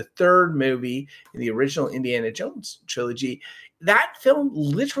 which was the third movie in the original Indiana Jones trilogy. That film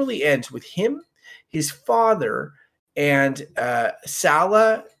literally ends with him, his father, and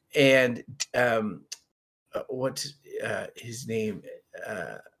Sala, and what's his name?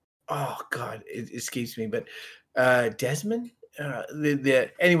 Oh God, it escapes me. But Desmond.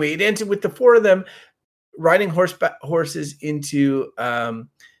 Anyway, it ends with the four of them riding horses into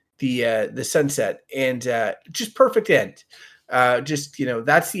the sunset, and just perfect end. Just,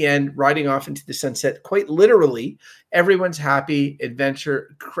 that's the end, riding off into the sunset. Quite literally, everyone's happy.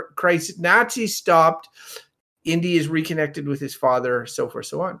 Adventure, Christ, Nazis stopped. Indy is reconnected with his father, so forth,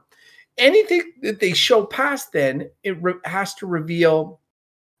 so on. Anything that they show past then, it has to reveal,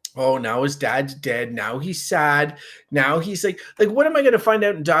 oh, now his dad's dead. Now he's sad. Now he's like, what am I going to find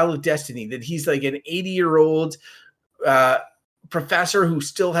out in Dial of Destiny? That he's like an 80-year-old professor who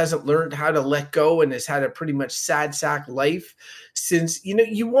still hasn't learned how to let go and has had a pretty much sad sack life since,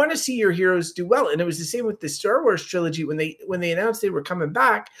 you want to see your heroes do well. And it was the same with the Star Wars trilogy. When they announced they were coming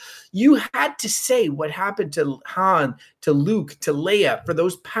back, you had to say what happened to Han, to Luke, to Leia for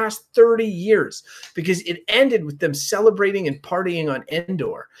those past 30 years, because it ended with them celebrating and partying on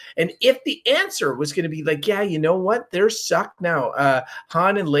Endor. And if the answer was going to be like, yeah, you know what, they're sucked now.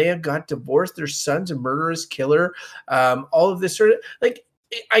 Han and Leia got divorced. Their son's a murderous killer. All of this sort of, like,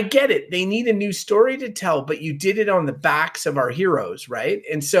 I get it. They need a new story to tell, but you did it on the backs of our heroes, right?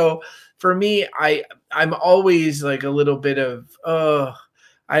 And so for me, I'm always like a little bit of,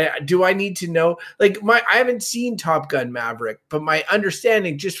 I need to know, like, I haven't seen Top Gun Maverick, but my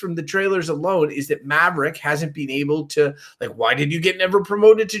understanding just from the trailers alone is that Maverick hasn't been able to, like, why did you get never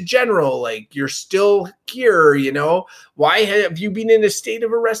promoted to general? Like, you're still here, why have you been in a state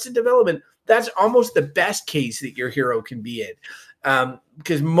of arrested development? That's almost the best case that your hero can be in.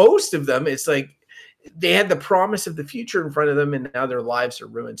 Because most of them, it's like they had the promise of the future in front of them, and now their lives are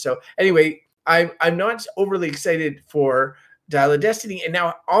ruined. So anyway, I'm not overly excited for Dial of Destiny, and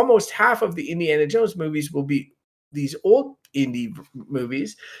now almost half of the Indiana Jones movies will be these old indie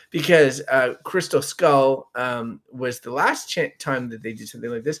movies, because Crystal Skull was the last time that they did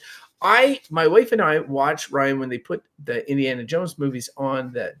something like this. My wife and I watched, Ryan, when they put the Indiana Jones movies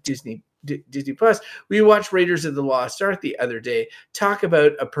on the Disney Plus. We watched Raiders of the Lost Ark the other day. Talk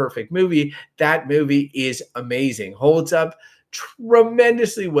about a perfect movie. That movie is amazing. Holds up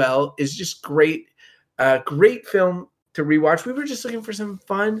tremendously well. Is just great. Great film to rewatch. We were just looking for some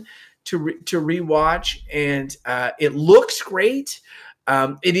fun to rewatch, and it looks great.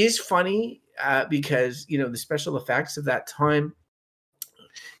 It is funny because the special effects of that time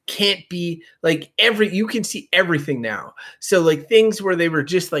can't be like you can see everything now. So like things where they were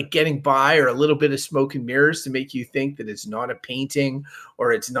just like getting by, or a little bit of smoke and mirrors to make you think that it's not a painting,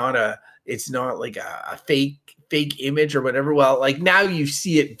 or it's not like a fake image or whatever. Well, like now you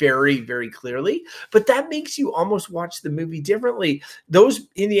see it very, very clearly, but that makes you almost watch the movie differently. Those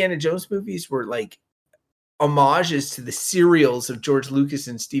Indiana Jones movies were like homages to the serials of George Lucas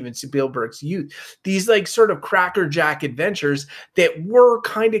and Steven Spielberg's youth. These like sort of crackerjack adventures that were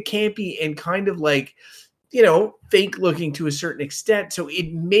kind of campy and kind of like, fake looking to a certain extent. So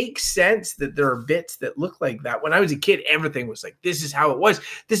it makes sense that there are bits that look like that. When I was a kid, everything was like, this is how it was.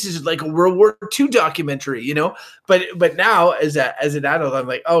 This is like a World War II documentary, But now as an adult, I'm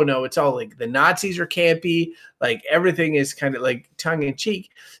like, oh no, it's all like the Nazis are campy. Like everything is kind of like tongue in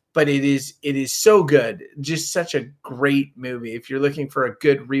cheek. But it is so good. Just such a great movie. If you're looking for a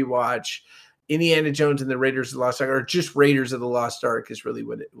good rewatch, Indiana Jones and the Raiders of the Lost Ark, or just Raiders of the Lost Ark is really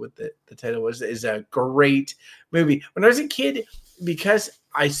what the title was, is a great movie. When I was a kid, because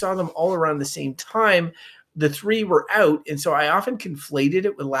I saw them all around the same time, the three were out. And so I often conflated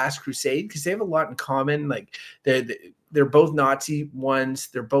it with Last Crusade because they have a lot in common. Like they're both Nazi ones.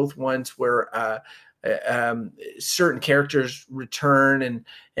 They're both ones where certain characters return and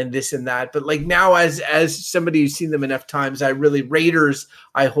this and that. But like now, as somebody who's seen them enough times, Raiders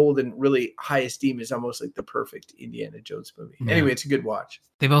I hold in really high esteem is almost like the perfect Indiana Jones movie. Yeah. Anyway, it's a good watch.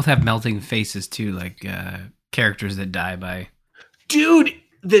 They both have melting faces too, like characters that die by. Dude,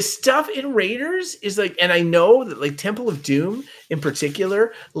 the stuff in Raiders is like, and I know that like Temple of Doom in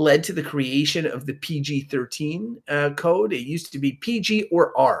particular led to the creation of the PG-13 code. It used to be PG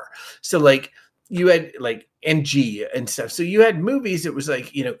or R. So like you had like NG and stuff. So you had movies that was like,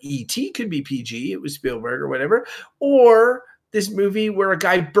 E.T. could be PG. It was Spielberg or whatever. Or this movie where a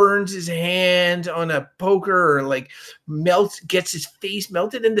guy burns his hand on a poker or like gets his face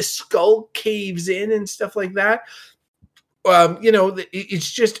melted and the skull caves in and stuff like that.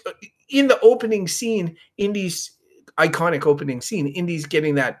 It's just in the opening scene, Indy's iconic opening scene, Indy's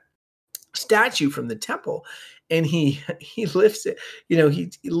getting that statue from the temple, and he lifts it,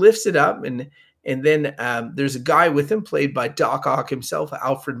 he lifts it up, and then there's a guy with him played by Doc Ock himself,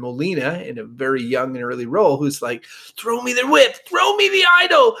 Alfred Molina, in a very young and early role, who's like, throw me the whip, throw me the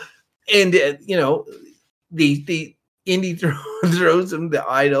idol. And the Indy throws him the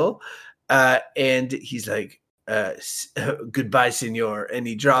idol, and he's like, goodbye, senor, and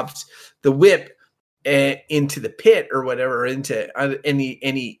he drops the whip into the pit or whatever, and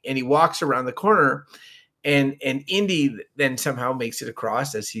he walks around the corner, and Indy then somehow makes it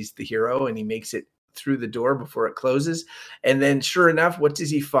across, as he's the hero, and he makes it through the door before it closes. And then sure enough, what does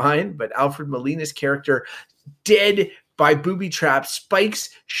he find but Alfred Molina's character dead by booby traps,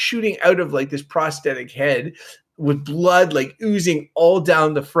 spikes shooting out of like this prosthetic head, with blood like oozing all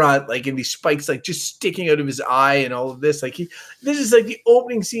down the front, like, and these spikes like just sticking out of his eye and all of this. Like this is like the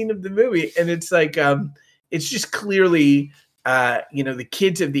opening scene of the movie. And it's like, it's just clearly, the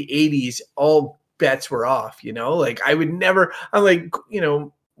kids of the 80s, all bets were off, like I'm like,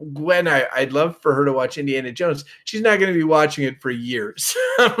 Gwen, I'd love for her to watch Indiana Jones. She's not going to be watching it for years.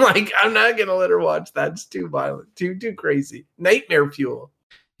 I'm like, I'm not going to let her watch that. It's too violent, too crazy. Nightmare fuel.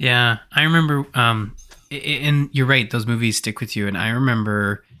 Yeah. I remember, and you're right, those movies stick with you. And I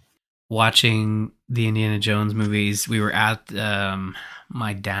remember watching the Indiana Jones movies. We were at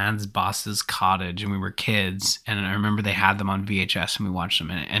my dad's boss's cottage, and we were kids. And I remember they had them on VHS, and we watched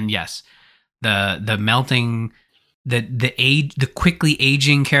them. And yes, the melting, the quickly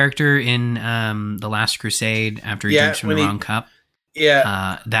aging character in The Last Crusade after he drinks from the wrong cup.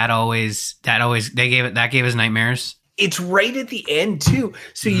 Yeah, that gave us nightmares. It's right at the end too,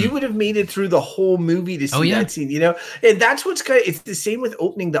 so you would have made it through the whole movie to see that scene, and that's what's kind of, it's the same with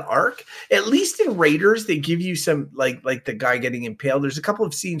opening the Ark. At least in Raiders, they give you some like the guy getting impaled. There's a couple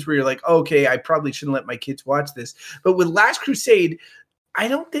of scenes where you're like, okay, I probably shouldn't let my kids watch this. But with Last Crusade, I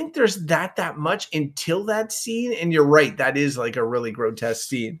don't think there's that much until that scene. And you're right, that is like a really grotesque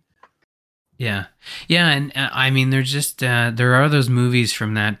scene. Yeah. And I mean, there's just there are those movies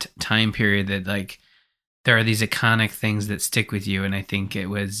from that time period that like, there are these iconic things that stick with you. And I think it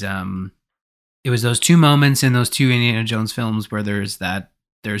was those two moments in those two Indiana Jones films where there's the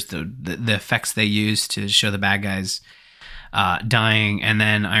effects they use to show the bad guys dying. And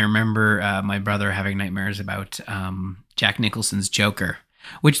then I remember my brother having nightmares about Jack Nicholson's Joker,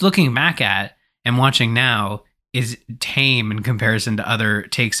 which looking back at and watching now is tame in comparison to other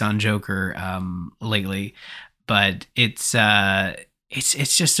takes on Joker lately. But it's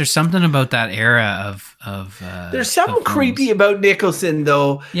just, there's something about that era of there's something creepy about Nicholson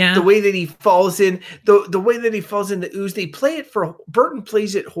though. Yeah. The way that he falls in the way that he falls in the ooze, Burton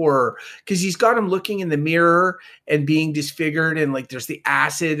plays it horror because he's got him looking in the mirror and being disfigured, and like there's the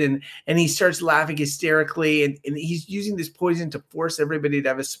acid and he starts laughing hysterically, and he's using this poison to force everybody to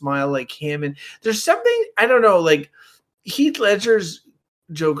have a smile like him. And there's something, I don't know, like Heath Ledger's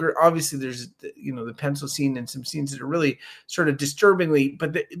Joker, obviously there's the pencil scene and some scenes that are really sort of disturbingly,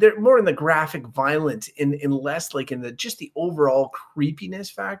 but they're more in the graphic violence in less like in the just the overall creepiness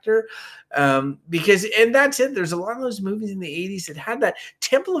factor, because, and that's it, there's a lot of those movies in the 80s that had that.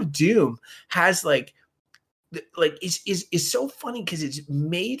 Temple of Doom has like is so funny because it's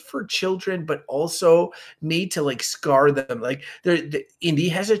made for children but also made to like scar them. Like Indy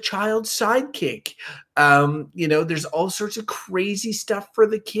has a child sidekick. There's all sorts of crazy stuff for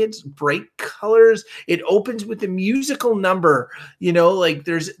the kids, bright colors. It opens with a musical number, like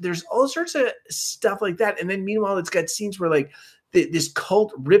there's all sorts of stuff like that. And then meanwhile it's got scenes where like this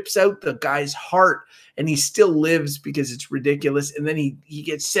cult rips out the guy's heart and he still lives because it's ridiculous. And then he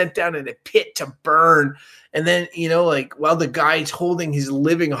gets sent down in a pit to burn. And then, like while the guy's holding his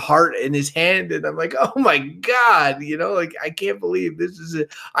living heart in his hand, and I'm like, oh my God, like I can't believe this is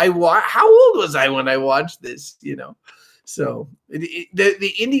how old was I when I watched this, So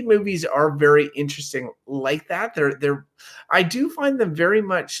the indie movies are very interesting like that. I do find them very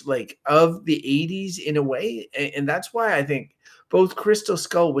much like of the 80s in a way. And that's why I think both Crystal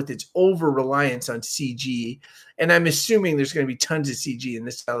Skull with its over-reliance on CG, and I'm assuming there's going to be tons of CG in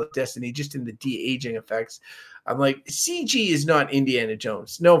this style of Destiny, just in the de-aging effects. I'm like, CG is not Indiana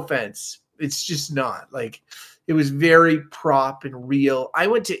Jones. No offense. It's just not. Like, it was very prop and real. I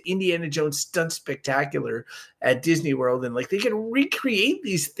went to Indiana Jones Stunt Spectacular at Disney World, and like they can recreate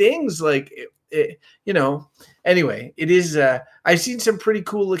these things. Like, anyway, it is. I've seen some pretty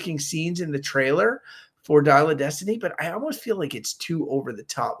cool looking scenes in the trailer for Dial of Destiny, but I almost feel like it's too over the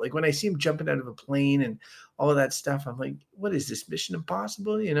top. Like when I see him jumping out of a plane and all of that stuff, I'm like, what is this, Mission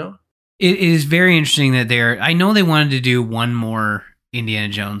Impossible? You know? It is very interesting that I know they wanted to do one more Indiana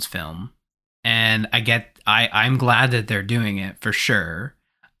Jones film, and I'm glad that they're doing it for sure.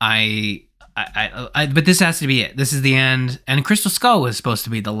 But this has to be it. This is the end. And Crystal Skull was supposed to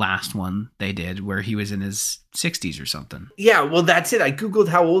be the last one they did, where he was in his 60s or something. Yeah, well, that's it. I Googled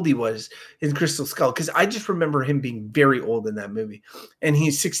how old he was in Crystal Skull because I just remember him being very old in that movie. And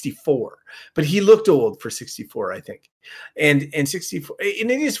he's 64, but he looked old for 64, I think. And 64.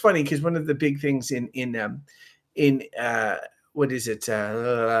 And it is funny because one of the big things in what is it?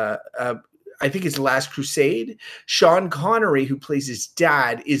 I think it's Last Crusade. Sean Connery, who plays his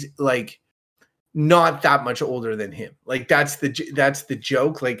dad, is like not that much older than him. Like that's the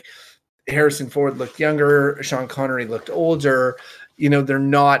joke. Like Harrison Ford looked younger, Sean Connery looked older. You know, they're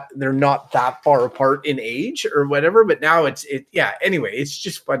not that far apart in age or whatever. But now anyway, it's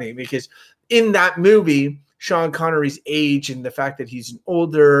just funny because in that movie, Sean Connery's age and the fact that he's an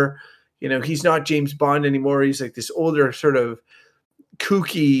older, you know, he's not James Bond anymore. He's like this older sort of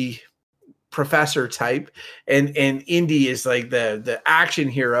kooky professor type, and Indy is like the action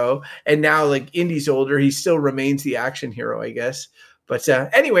hero, and now like Indy's older, he still remains the action hero, I guess. But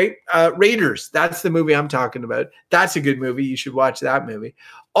anyway, Raiders, that's the movie I'm talking about. That's a good movie. You should watch that movie.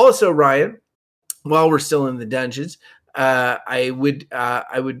 Also, Ryan, while we're still in the dungeons, I would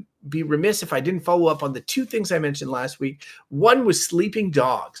be remiss if I didn't follow up on the two things I mentioned last week. One was Sleeping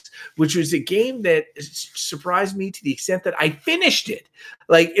Dogs, which was a game that surprised me to the extent that I finished it.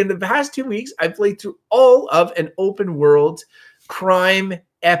 Like in the past 2 weeks, I played through all of an open world crime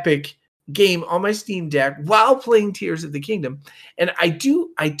epic game on my Steam Deck while playing Tears of the Kingdom. And I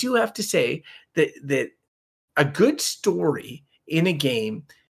do have to say that a good story in a game,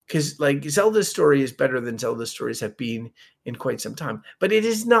 because like Zelda's story is better than Zelda's stories have been in quite some time, but it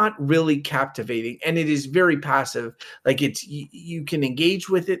is not really captivating and it is very passive. Like you can engage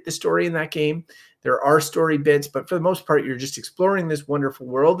with it, the story in that game. There are story bits, but for the most part, you're just exploring this wonderful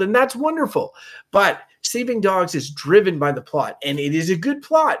world, and that's wonderful. But Sleeping Dogs is driven by the plot, and it is a good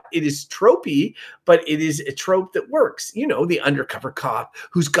plot. It is tropey, but it is a trope that works. You know, the undercover cop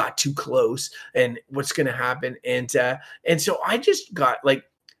who's got too close and what's going to happen. And so I just got like,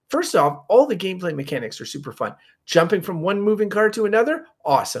 first off, all the gameplay mechanics are super fun. Jumping from one moving car to another,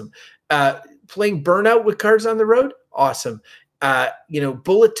 awesome. Playing Burnout with cars on the road, awesome.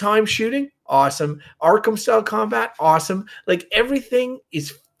 Bullet time shooting, awesome. Arkham style combat, awesome. Like everything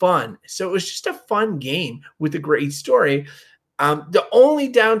is fun. So it was just a fun game with a great story. The only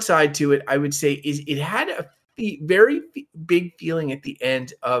downside to it, I would say, is it had a very big feeling at the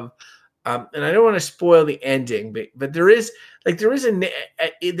end of, and I don't want to spoil the ending, but there is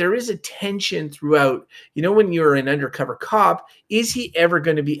a tension throughout. You know, when you're an undercover cop, is he ever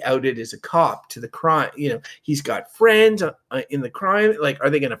going to be outed as a cop to the crime? You know, he's got friends in the crime. Like, are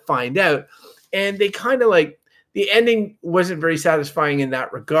they going to find out? And they kind of like, the ending wasn't very satisfying in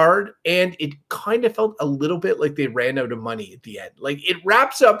that regard. And it kind of felt a little bit like they ran out of money at the end. Like it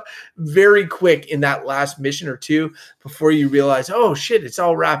wraps up very quick in that last mission or two before you realize, oh shit, it's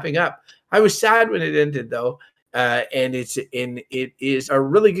all wrapping up. I was sad when it ended though. And it is a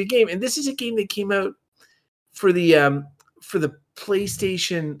really good game. And this is a game that came out for the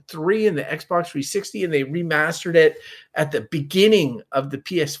PlayStation 3 and the Xbox 360, and they remastered it at the beginning of the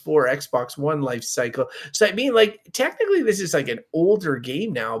PS4 Xbox One life cycle. So I mean, like, technically this is like an older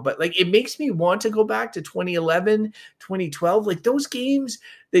game now, but like it makes me want to go back to 2011, 2012. Like those games,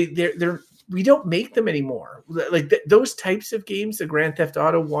 they're we don't make them anymore. Like those types of games, the Grand Theft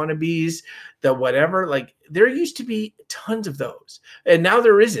Auto wannabes, the whatever, like there used to be tons of those and now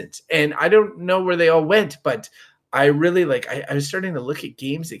there isn't. And I don't know where they all went, but I really like, I was starting to look at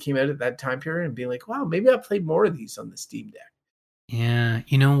games that came out at that time period and being like, wow, maybe I'll play more of these on the Steam Deck. Yeah.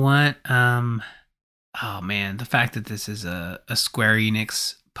 You know what? Oh man, the fact that this is a Square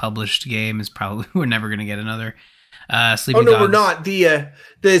Enix published game is probably, we're never going to get another Sleeping Dogs. We're not.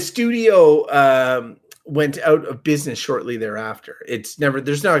 The studio went out of business shortly thereafter.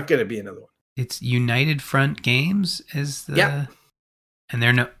 There's not going to be another one. It's United Front Games and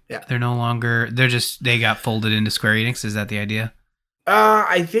they're no longer, they got folded into Square Enix. Is that the idea?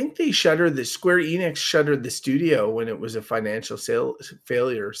 I think Square Enix shuttered the studio when it was a financial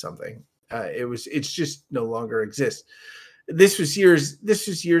failure or something. It's just no longer exists. this was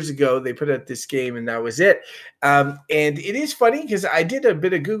years ago. They put out this game, and that was it. And it is funny because I did a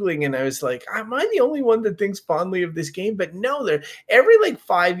bit of Googling, and I was like, am I the only one that thinks fondly of this game? But no, there every like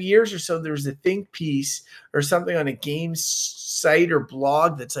 5 years or so, there's a think piece or something on a game site or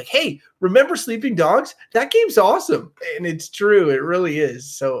blog that's like, hey, remember Sleeping Dogs? That game's awesome. And it's true. It really is.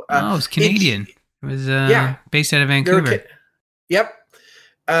 So it's Canadian. It was based out of they're Vancouver. Yep.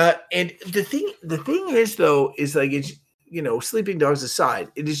 And the thing is though, is like, it's, you know, Sleeping Dogs aside,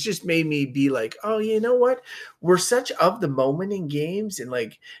 it has just made me be like, oh, you know what? We're such of the moment in games. And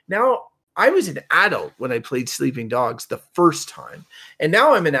like, now I was an adult when I played Sleeping Dogs the first time, and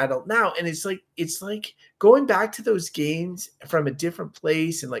now I'm an adult now. And it's like going back to those games from a different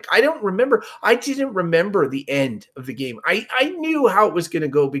place. And like, I didn't remember the end of the game. I knew how it was going to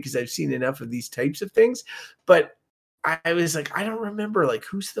go because I've seen enough of these types of things, but I was like, I don't remember, like,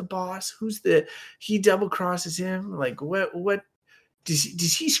 who's the boss? He double crosses him. Like, what does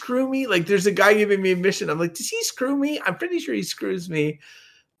he screw me? Like, there's a guy giving me a mission. I'm like, does he screw me? I'm pretty sure he screws me.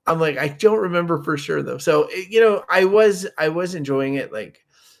 I'm like, I don't remember for sure though. So, you know, I was enjoying it like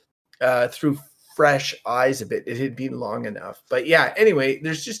through fresh eyes a bit. It had been long enough, but yeah, anyway,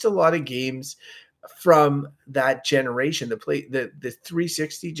 there's just a lot of games from that generation, the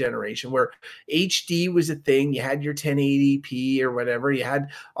 360 generation, where HD was a thing. You had your 1080p or whatever.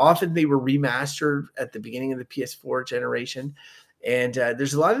 Often they were remastered at the beginning of the PS4 generation. And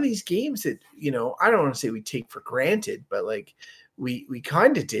there's a lot of these games that, you know, I don't want to say we take for granted, but like we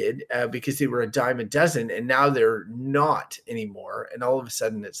kind of did because they were a dime a dozen, and now they're not anymore. And all of a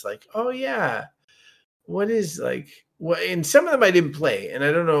sudden it's like, oh yeah, what is like what? And some of them I didn't play, and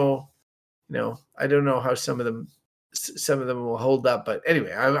I don't know. No, I don't know how some of them will hold up, but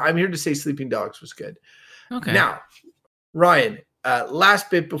anyway, I'm here to say Sleeping Dogs was good. Okay. Now, Ryan, last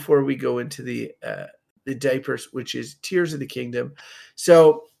bit before we go into the diapers, which is Tears of the Kingdom.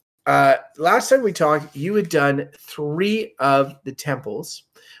 So last time we talked, you had done 3 of the temples,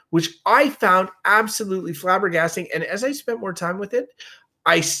 which I found absolutely flabbergasting. And as I spent more time with it,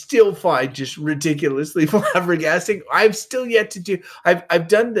 I still find just ridiculously flabbergasting. I've still yet to do. I've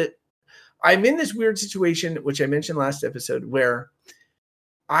done the. I'm in this weird situation, which I mentioned last episode, where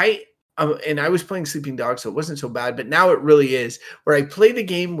I was playing Sleeping Dogs, so it wasn't so bad, but now it really is, where I play the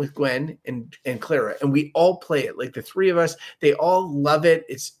game with Gwen and Clara, and we all play it. Like the 3 of us, they all love it.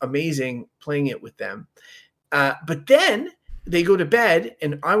 It's amazing playing it with them. But then they go to bed,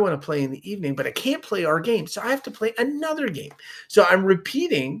 and I want to play in the evening, but I can't play our game, so I have to play another game. So I'm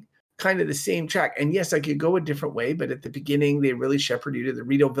repeating kind of the same track. And yes, I could go a different way, but at the beginning, they really shepherd you to the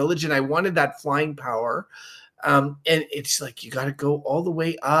Rito Village, and I wanted that flying power. And it's like, you got to go all the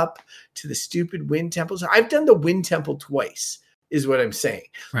way up to the stupid wind temples. I've done the wind temple twice, is what I'm saying.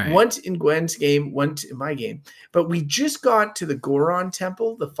 Right. Once in Gwen's game, once in my game. But we just got to the Goron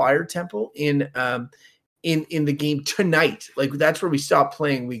temple, the fire temple in the game tonight. Like, that's where we stopped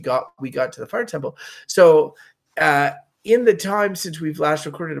playing. We got to the fire temple. So, in the time since we've last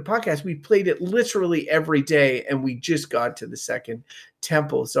recorded a podcast, we played it literally every day, and we just got to the second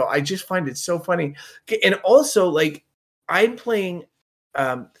temple. So I just find it so funny. And also, like, I'm playing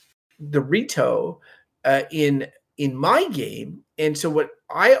the Rito in my game, and so what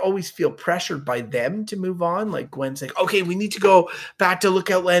I always feel pressured by them to move on. Like, Gwen's like, okay, we need to go back to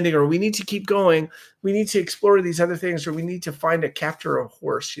Lookout Landing, or we need to keep going. We need to explore these other things, or we need to find capture a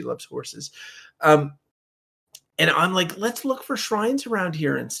horse. She loves horses. And I'm like, let's look for shrines around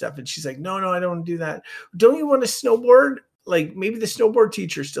here and stuff. And she's like, no, I don't want to do that. Don't you want to snowboard? Like, maybe the snowboard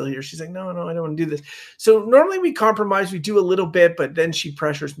teacher's still here. She's like, no, I don't want to do this. So normally we compromise. We do a little bit, but then she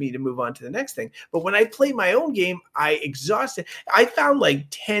pressures me to move on to the next thing. But when I play my own game, I exhausted. I found like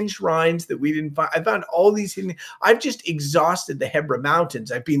 10 shrines that we didn't find. I found all these hidden. I've just exhausted the Hebra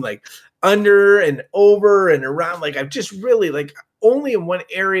Mountains. I've been like under and over and around. Like, I've just really like, only in one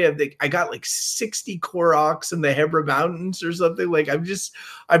area that I got like 60 Koroks in the Hebra Mountains or something. Like, I'm just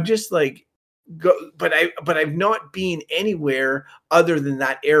like, but I've not been anywhere other than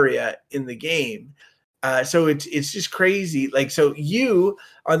that area in the game. So it's just crazy. Like, so you,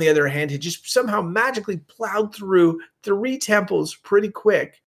 on the other hand, had just somehow magically plowed through 3 temples pretty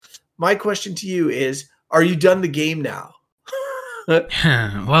quick. My question to you is, are you done the game now?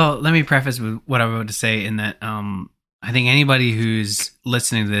 Well, let me preface with what I'm about to say in that, I think anybody who's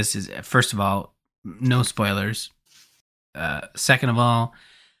listening to this is, first of all, no spoilers. Second of all,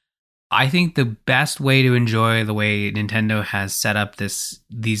 I think the best way to enjoy the way Nintendo has set up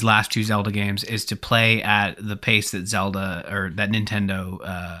these last 2 Zelda games is to play at the pace that Zelda or that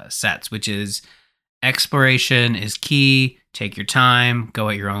Nintendo sets, which is exploration is key. Take your time, go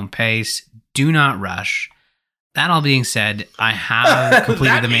at your own pace. Do not rush. that all being said, I have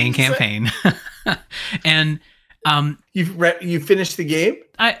completed the main being said- campaign. And You finished the game?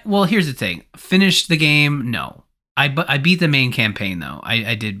 well, here's the thing. Finished the game? No. I beat the main campaign though.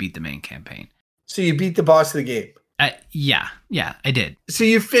 I did beat the main campaign. So you beat the boss of the game. Yeah, I did. So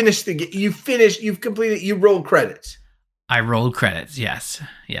you finished the game. You've completed. You rolled credits. I rolled credits. Yes.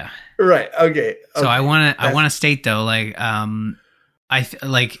 Yeah. Right. Okay. So I want to state though, like, a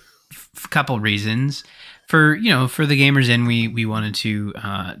couple reasons for the Gamers In, we wanted to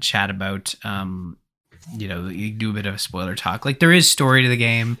chat about, you do a bit of a spoiler talk. Like, there is story to the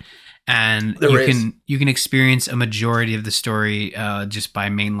game, and you can experience a majority of the story just by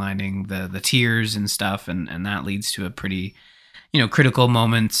mainlining the tiers and stuff, and that leads to a pretty critical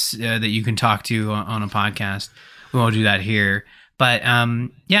moments that you can talk to on a podcast. We won't do that here, but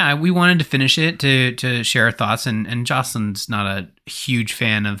we wanted to finish it to share our thoughts, and Jocelyn's not a huge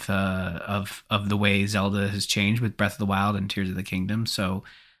fan of the way Zelda has changed with Breath of the Wild and Tears of the Kingdom, so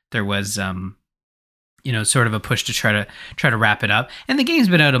there was sort of a push to try to wrap it up. And the game's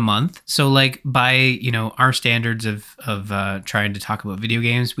been out a month, so like by our standards of trying to talk about video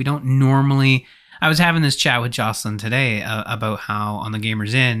games, we don't normally. I was having this chat with Jocelyn today about how on the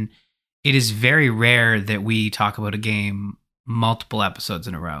Gamers In, it is very rare that we talk about a game multiple episodes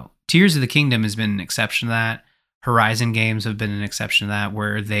in a row. Tears of the Kingdom has been an exception to that. Horizon games have been an exception to that,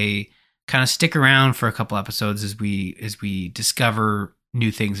 where they kind of stick around for a couple episodes as we discover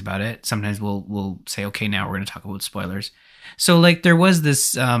new things about it. Sometimes we'll say, okay, now we're going to talk about spoilers. So like there was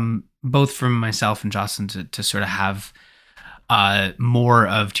this, both from myself and Jocelyn to sort of have more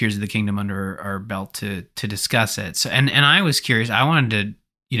of Tears of the Kingdom under our belt to discuss it. So and I was curious. I wanted to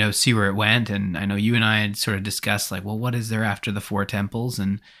see where it went, and I know you and I had sort of discussed like, well, what is there after the four temples,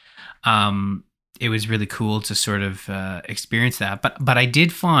 and it was really cool to sort of experience that. But I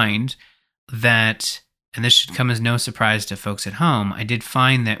did find that, and this should come as no surprise to folks at home, I did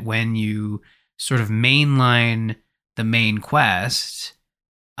find that when you sort of mainline the main quest,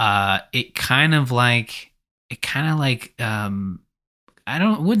 it kind of like I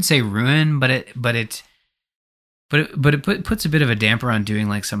wouldn't say ruin, but it puts a bit of a damper on doing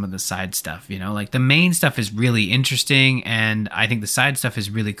like some of the side stuff, like the main stuff is really interesting, and I think the side stuff is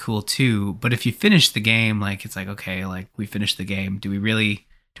really cool too. But if you finish the game, like it's like, okay, like we finished the game. Do we really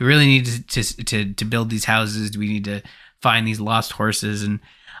need to build these houses? Do we need to find these lost horses? And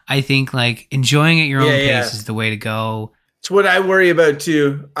I think like enjoying at your own pace is the way to go. It's what I worry about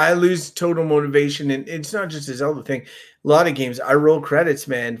too. I lose total motivation, and it's not just a Zelda thing. A lot of games, I roll credits,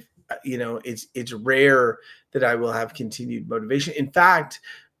 man. It's rare that I will have continued motivation. In fact,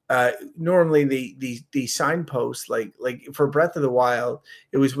 normally the signposts, like for Breath of the Wild,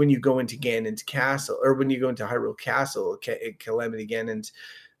 it was when you go into Ganon's castle, or when you go into Hyrule Castle, Calamity Ganon's.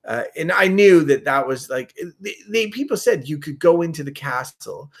 And I knew that was like, people said you could go into the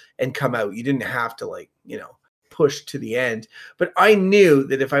castle and come out. You didn't have to push to the end. But I knew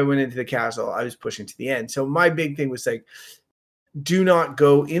that if I went into the castle, I was pushing to the end. So my big thing was like, do not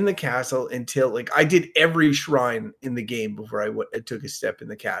go in the castle until I did every shrine in the game before I took a step in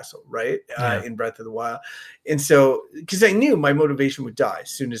the castle, right? In Breath of the Wild. And so, because I knew my motivation would die as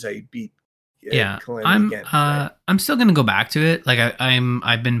soon as I beat Calamity again. I'm still going to go back to it. Like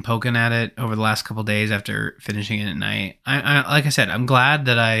I've been poking at it over the last couple of days after finishing it at night. I like I said, I'm glad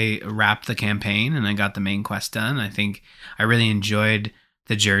that I wrapped the campaign and I got the main quest done. I think I really enjoyed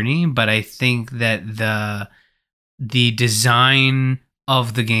the journey, but I think that the design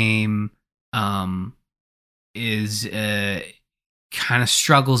of the game is kind of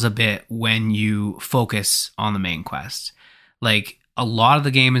struggles a bit when you focus on the main quest. Like a lot of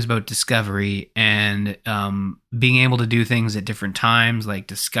the game is about discovery and being able to do things at different times, like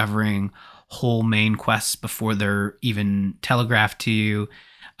discovering whole main quests before they're even telegraphed to you.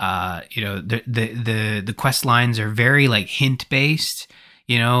 The quest lines are very like hint based.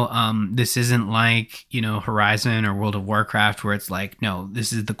 This isn't like, Horizon or World of Warcraft where it's like, no,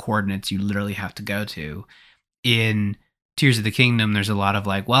 this is the coordinates you literally have to go to. In Tears of the Kingdom, there's a lot of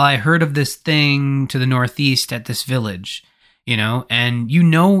like, well, I heard of this thing to the northeast at this village, and you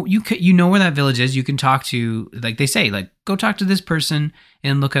know where that village is. You can talk to, like they say, like, go talk to this person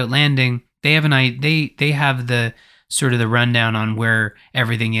in Lookout Landing. They have they have the sort of the rundown on where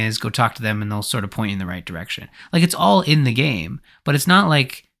everything is. Go talk to them and they'll sort of point you in the right direction. Like it's all in the game, but it's not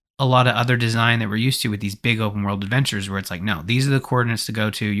like a lot of other design that we're used to with these big open world adventures where it's like, no, these are the coordinates to go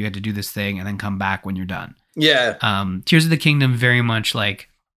to. You had to do this thing and then come back when you're done. Yeah. Tears of the Kingdom very much like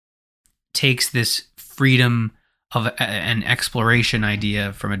takes this freedom of an exploration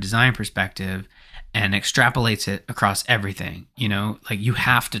idea from a design perspective and extrapolates it across everything. Like you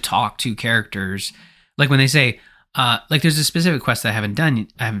have to talk to characters. like when they say, like there's a specific quest that I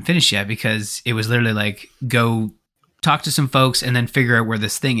haven't finished yet because it was literally like go talk to some folks and then figure out where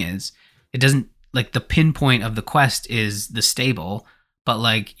this thing is. It doesn't like the pinpoint of the quest is the stable, but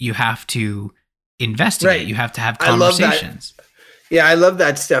like you have to investigate. Right. You have to have I love that. conversations. Yeah, I love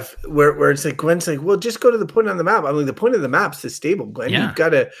that stuff where it's like Gwen's like, well, just go to the point on the map. I'm like, the point of the map's the stable, Gwen. Yeah.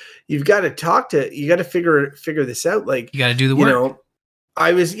 You've got to figure this out. Like You got to do the work. You know,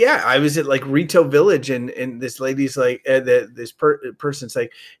 I was at like Rito Village, and this lady's like, person's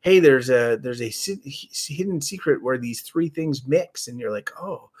like, hey, there's a hidden secret where these three things mix, and you're like,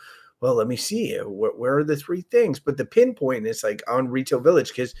 oh, well, let me see, where are the three things? But the pinpoint is like on Rito Village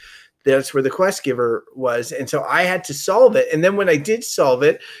because that's where the quest giver was. And so I had to solve it. And then when I did solve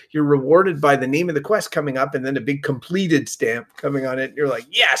it, you're rewarded by the name of the quest coming up and then a big completed stamp coming on it. And you're like,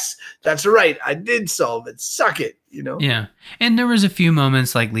 yes, that's right. I did solve it. Suck it, you know? Yeah. And there was a few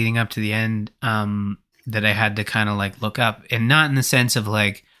moments like leading up to the end that I had to kind of like look up, and not in the sense of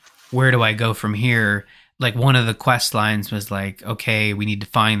like, where do I go from here? Like one of the quest lines was like, okay, we need to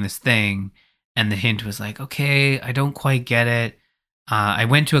find this thing. And the hint was like, okay, I don't quite get it. I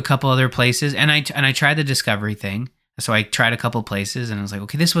went to a couple other places and I tried the discovery thing. So I tried a couple places and I was like,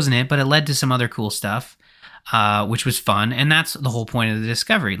 okay, this wasn't it, but it led to some other cool stuff, which was fun. And that's the whole point of the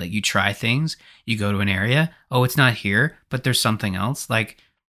discovery. Like you try things, you go to an area. Oh, it's not here, but there's something else. Like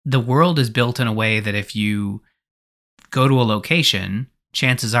the world is built in a way that if you go to a location,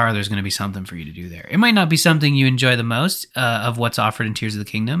 chances are there's going to be something for you to do there. It might not be something you enjoy the most of what's offered in Tears of the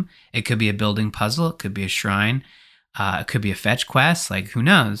Kingdom. It could be a building puzzle. It could be a shrine. It could be a fetch quest, like who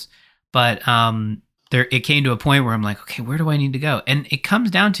knows? But it came to a point where I'm like, okay, where do I need to go? And it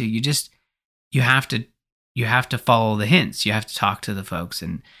comes down to you have to follow the hints. You have to talk to the folks.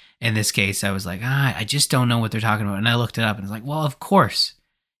 And in this case, I was like, I just don't know what they're talking about. And I looked it up and it's like, well, of course,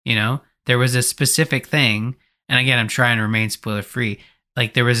 there was a specific thing. And again, I'm trying to remain spoiler free.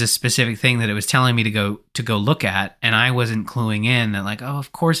 Like there was a specific thing that it was telling me to go look at, and I wasn't cluing in that like, oh,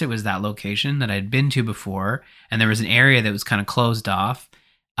 of course it was that location that I'd been to before, and there was an area that was kind of closed off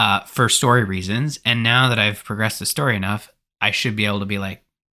for story reasons. And now that I've progressed the story enough, I should be able to be like,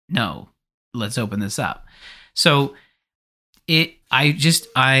 no, let's open this up. So I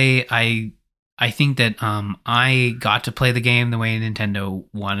think that I got to play the game the way Nintendo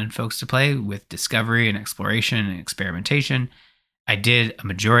wanted folks to play, with discovery and exploration and experimentation. I did a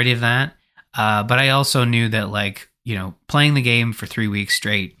majority of that, but I also knew that, like, playing the game for 3 weeks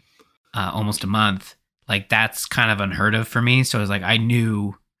straight, almost a month, like that's kind of unheard of for me. So I was like, I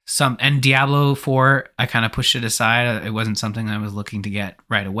knew and Diablo 4, I kind of pushed it aside. It wasn't something I was looking to get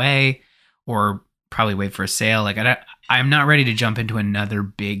right away, or probably wait for a sale. Like I'm not ready to jump into another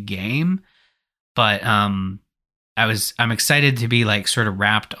big game, but I'm excited to be like sort of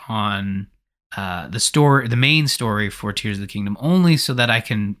wrapped on the main story for Tears of the Kingdom, only so that I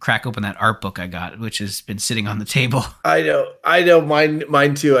can crack open that art book I got, which has been sitting on the table. I know,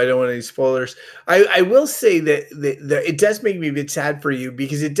 mine too. I don't want any spoilers. I will say that it does make me a bit sad for you,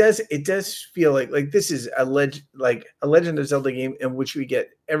 because it does feel like this is a Legend of Zelda game in which we get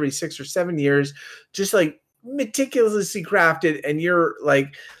every 6 or 7 years, just like meticulously crafted, and you're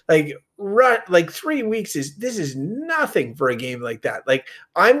like 3 weeks this is nothing for a game like that. Like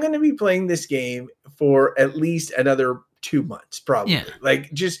I'm going to be playing this game for at least another 2 months, probably. Yeah.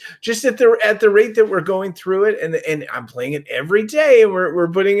 Like just at the rate that we're going through it, and I'm playing it every day, and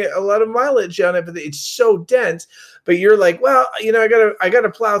we're putting a lot of mileage on it, but it's so dense. But you're like, well, I gotta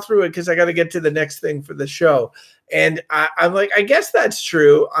plow through it because I gotta get to the next thing for the show. And I'm like, I guess that's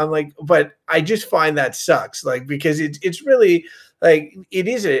true. I'm like, but I just find that sucks. Like, because it's really like, it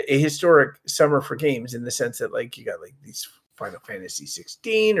is a historic summer for games, in the sense that like you got like these Final Fantasy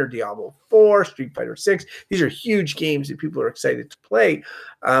 16 or Diablo 4, Street Fighter 6. These are huge games that people are excited to play.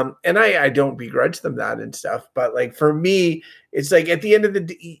 And I don't begrudge them that and stuff. But like for me, it's like at the end of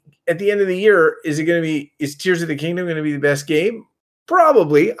the year, is Tears of the Kingdom going to be the best game?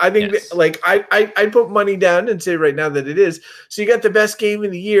 Probably. I think yes. I put money down and say right now that it is. So you got the best game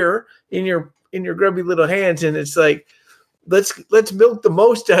of the year in your grubby little hands, and it's like, let's milk the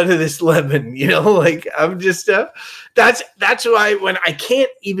most out of this lemon, like I'm just that's why when I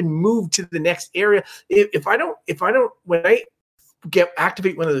can't even move to the next area, if I don't when I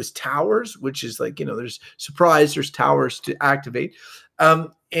activate one of those towers, which is like, there's towers to activate,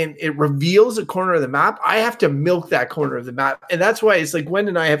 and it reveals a corner of the map, I have to milk that corner of the map. And that's why it's like Gwen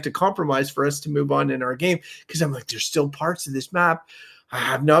and I have to compromise for us to move on in our game, because I'm like, there's still parts of this map I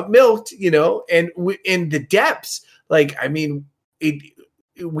have not milked, and in the depths. Like, I mean,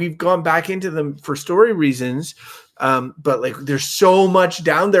 we've gone back into them for story reasons, But like, there's so much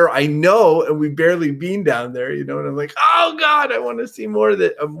down there, I know, and we've barely been down there, you know. And I'm like, oh God, I want to see more of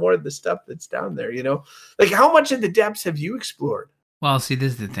the stuff that's down there, you know. Like, how much of the depths have you explored? Well, see,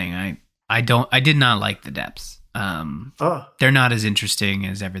 this is the thing. I did not like the depths. They're not as interesting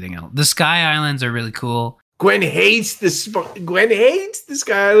as everything else. The Sky Islands are really cool. Gwen hates the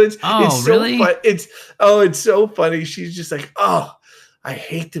Sky Islands. Oh, it's so really? It's so funny. She's just like, oh, I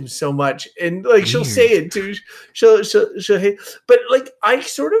hate them so much, and like, she'll say it too. She'll hate, but like, I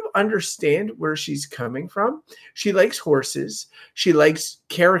sort of understand where she's coming from. She likes horses. She likes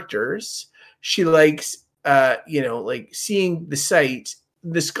characters. She likes, like seeing the sights.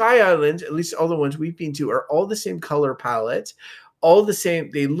 The Sky Islands, at least all the ones we've been to, are all the same color palette, all the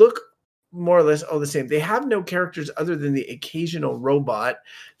same. They look more or less all the same. They have no characters other than the occasional robot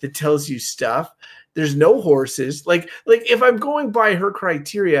that tells you stuff. There's no horses. Like if I'm going by her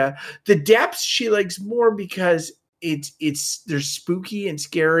criteria, the depths she likes more because they're spooky and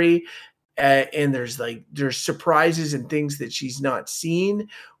scary, and there's surprises and things that she's not seen.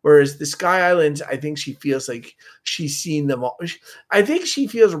 Whereas the Sky Islands, I think she feels like she's seen them all. I think she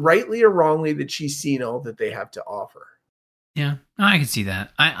feels, rightly or wrongly, that she's seen all that they have to offer. Yeah, I can see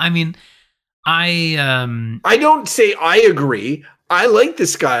that. I mean, I don't say I agree. I like the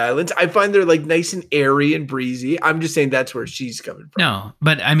Sky Islands. I find they're like nice and airy and breezy. I'm just saying that's where she's coming from. No,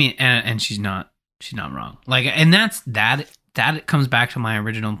 but I mean, and she's not wrong. Like, and that comes back to my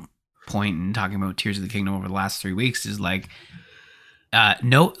original point in talking about Tears of the Kingdom over the last 3 weeks, is like,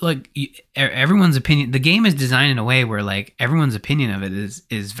 everyone's opinion. The game is designed in a way where like everyone's opinion of it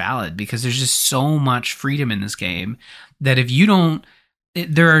is valid, because there's just so much freedom in this game that if you don't,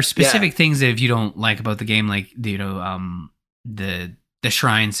 there are specific things that if you don't like about the game, like the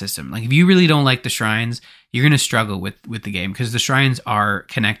shrine system. Like, if you really don't like the shrines, you're going to struggle with the game, because the shrines are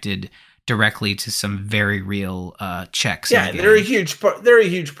connected directly to some very real checks. Yeah, they're a huge part. They're a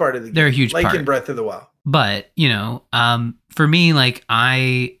huge part of the game. They're a huge part, like in Breath of the Wild. But for me, like,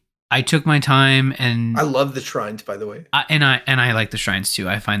 I took my time, and I love the shrines, by the way. I like the shrines too.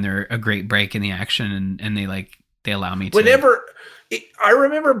 I find they're a great break in the action, and they allow me to. Whenever I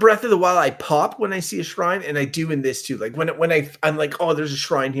remember Breath of the Wild, I pop when I see a shrine, and I do in this too. Like when I'm like, oh, there's a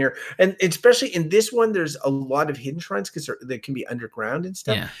shrine here, and especially in this one, there's a lot of hidden shrines because they can be underground and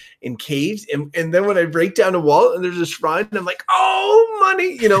stuff, in caves. And then when I break down a wall and there's a shrine, I'm like, oh,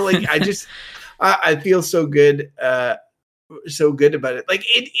 money, like I just I feel so good. So good about it. Like,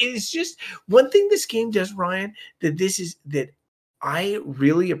 it is just one thing this game does, Ryan, that I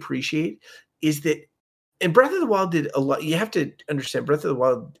really appreciate, is that. And Breath of the Wild did a lot. You have to understand, Breath of the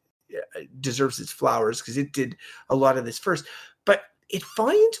Wild deserves its flowers because it did a lot of this first. But it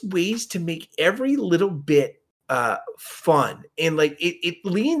finds ways to make every little bit fun. And like it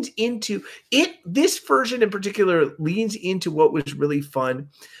leans into it. This version in particular leans into what was really fun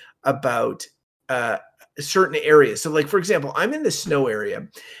about certain areas. So like, for example, I'm in the snow area,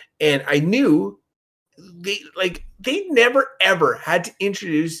 and I knew they never ever had to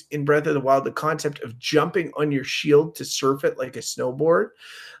introduce in Breath of the Wild the concept of jumping on your shield to surf it like a snowboard.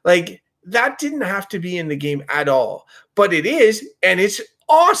 Like, that didn't have to be in the game at all, but it is, and it's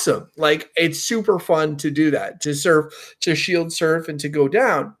awesome. Like, it's super fun to do that, to surf, to shield surf, and to go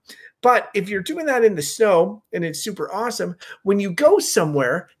down. But if you're doing that in the snow, and it's super awesome, when you go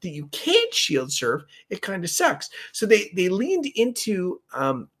somewhere that you can't shield surf, it kind of sucks. So they leaned into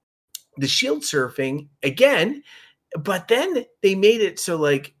the shield surfing again, but then they made it so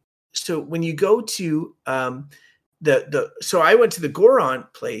when you go to so I went to the Goron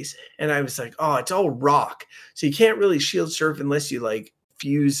place, and I was like, oh, it's all rock, so you can't really shield surf unless you like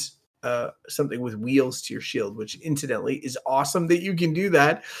fuse something with wheels to your shield, which incidentally is awesome that you can do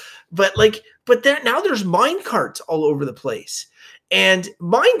that. But now there's mine carts all over the place. And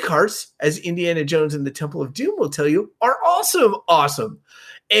mine carts, as Indiana Jones and the Temple of Doom will tell you, are also awesome.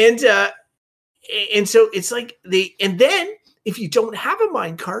 And so it's like and then if you don't have a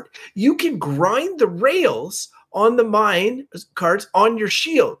mine cart, you can grind the rails on the mine carts on your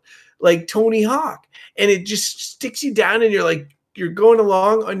shield, like Tony Hawk, and it just sticks you down, and you're going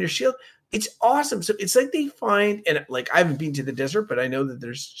along on your shield. It's awesome. So it's like they find, and like, I haven't been to the desert, but I know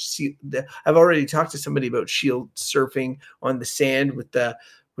that I've already talked to somebody about shield surfing on the sand with the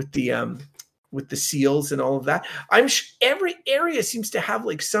seals and all of that. I'm sure every area seems to have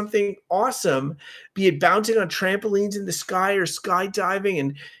like something awesome, be it bouncing on trampolines in the sky, or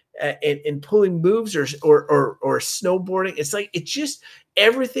skydiving, and pulling moves, or snowboarding. It's like, it just,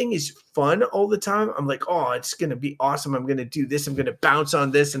 everything is fun all the time. I'm like, oh, it's going to be awesome. I'm going to do this. I'm going to bounce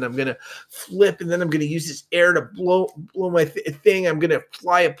on this and I'm going to flip. And then I'm going to use this air to blow my thing. I'm going to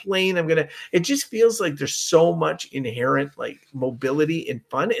fly a plane. It just feels like there's so much inherent like mobility and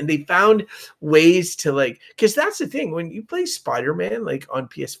fun. And they found ways to like, because that's the thing when you play Spider-Man, like on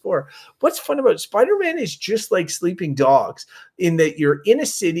PS4, what's fun about Spider-Man is just like Sleeping Dogs in that you're in a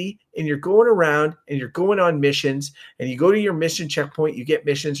city and you're going around and you're going on missions and you go to your mission checkpoint, you get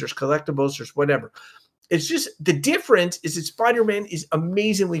missions, there's collectibles, there's whatever. It's just the difference is that Spider-Man is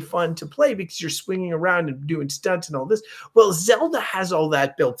amazingly fun to play because you're swinging around and doing stunts and all this. Well, Zelda has all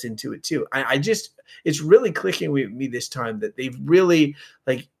that built into it too. It's really clicking with me this time that they've really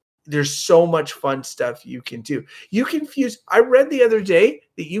like, there's so much fun stuff you can do. You can fuse, I read the other day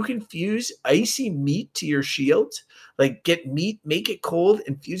that you can fuse icy meat to your shield, like get meat, make it cold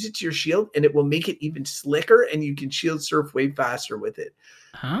and fuse it to your shield and it will make it even slicker and you can shield surf way faster with it.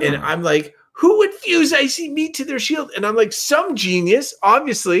 Huh. And I'm like, who would fuse icy meat to their shield? And I'm like, some genius,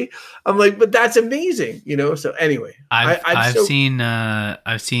 obviously. I'm like, but that's amazing, you know? So anyway, I've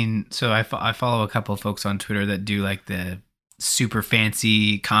seen, so I follow a couple of folks on Twitter that do like the super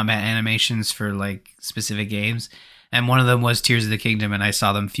fancy combat animations for like specific games. And one of them was Tears of the Kingdom. And I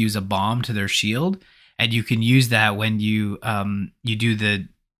saw them fuse a bomb to their shield. And you can use that when you do the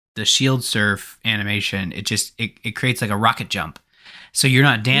shield surf animation. It creates like a rocket jump. So you're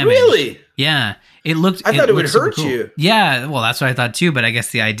not damaged. Really? Yeah. I thought it would hurt you. Yeah. Well, that's what I thought too. But I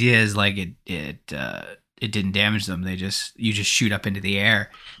guess the idea is like it didn't damage them. You just shoot up into the air.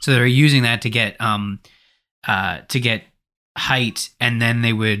 So they're using that to get height, and then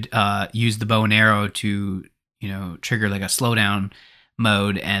they would use the bow and arrow to trigger like a slowdown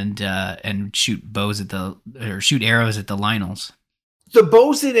mode and shoot shoot arrows at the Lionels. The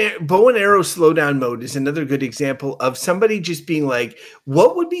bow and arrow slowdown mode is another good example of somebody just being like,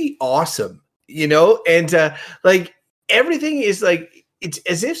 what would be awesome, and like everything is like, it's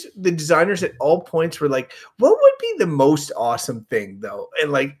as if the designers at all points were like, what would be the most awesome thing though?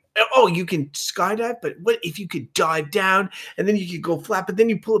 And like, oh, you can skydive, but what if you could dive down and then you could go flat, but then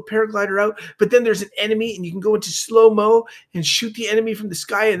you pull a paraglider out, but then there's an enemy and you can go into slow-mo and shoot the enemy from the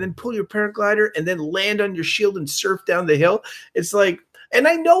sky and then pull your paraglider and then land on your shield and surf down the hill. It's like, and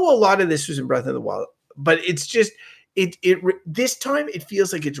I know a lot of this was in Breath of the Wild, but it's just, this time it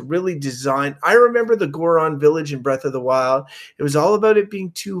feels like it's really designed. I remember the Goron village in Breath of the Wild. It was all about it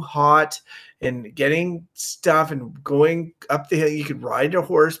being too hot and getting stuff and going up the hill. You could ride a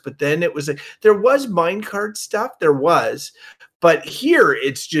horse, but then it was like, there was minecart stuff. There was, but here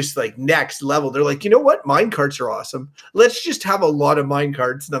it's just like next level. They're like, you know what? Minecarts are awesome. Let's just have a lot of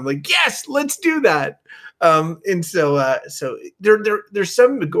minecarts. And I'm like, yes, let's do that. And so there's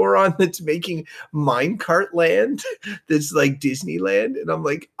some Goron that's making minecart land that's like Disneyland. And I'm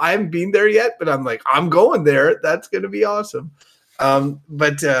like, I haven't been there yet, but I'm like, I'm going there. That's going to be awesome.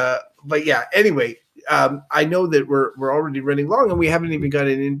 But yeah, anyway, I know that we're already running long and we haven't even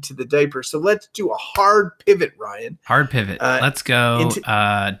gotten into the diaper. So let's do a hard pivot, Ryan. Hard pivot. Let's go.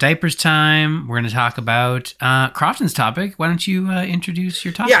 Diapers time. We're going to talk about Crofton's topic. Why don't you introduce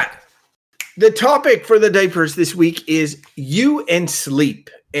your topic? Yeah. The topic for the diapers this week is you and sleep.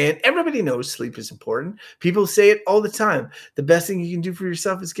 And everybody knows sleep is important. People say it all the time. The best thing you can do for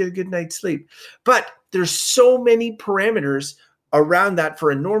yourself is get a good night's sleep. But there's so many parameters around that for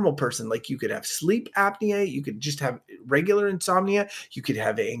a normal person. Like you could have sleep apnea. You could just have regular insomnia. You could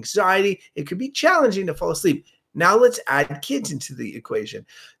have anxiety. It could be challenging to fall asleep. Now let's add kids into the equation.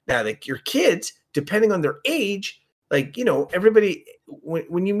 Now, like your kids, depending on their age, like, everybody,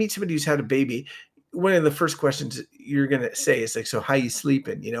 when you meet somebody who's had a baby, one of the first questions you're going to say is like, so how you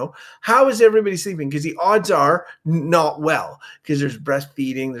sleeping? How is everybody sleeping? Because the odds are not well, because there's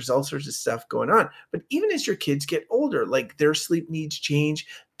breastfeeding, there's all sorts of stuff going on. But even as your kids get older, like their sleep needs change,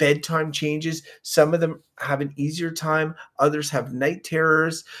 bedtime changes. Some of them have an easier time. Others have night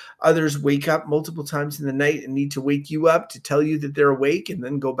terrors. Others wake up multiple times in the night and need to wake you up to tell you that they're awake and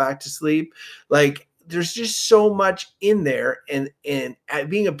then go back to sleep. Like there's just so much in there. And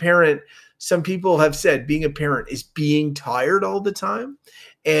being a parent, some people have said being a parent is being tired all the time.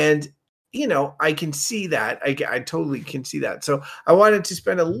 And, I can see that. I totally can see that. So I wanted to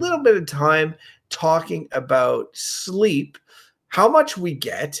spend a little bit of time talking about sleep, how much we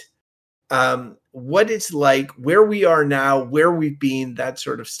get, what it's like, where we are now, where we've been, that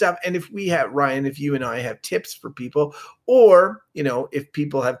sort of stuff. And if we have, Ryan, if you and I have tips for people, or, if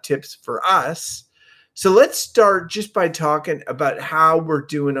people have tips for us, So let's start just by talking about how we're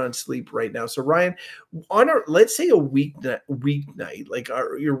doing on sleep right now. So Ryan, on our, let's say a weeknight, like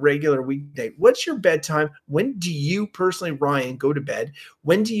your regular weeknight, what's your bedtime? When do you personally, Ryan, go to bed?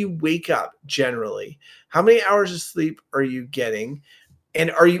 When do you wake up generally? How many hours of sleep are you getting?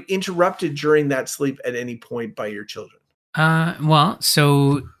 And are you interrupted during that sleep at any point by your children? Well,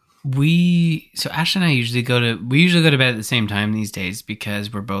 so Ashley and I we usually go to bed at the same time these days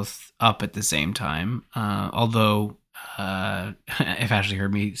because we're both up at the same time. Although, if Ashley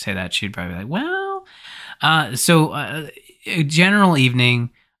heard me say that, she'd probably be like, well, a general evening,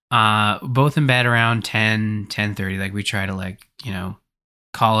 both in bed around 10:30. Like we try to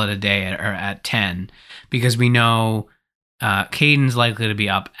call it a day at 10 because we know, Caden's likely to be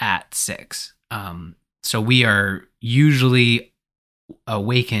up at 6. So we are usually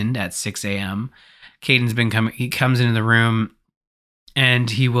awakened at 6 a.m. Caden's been coming. He comes into the room, and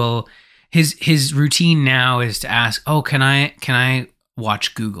his routine now is to ask, "Oh, can I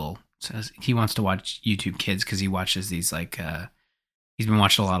watch Google?" So he wants to watch YouTube Kids because he watches these he's been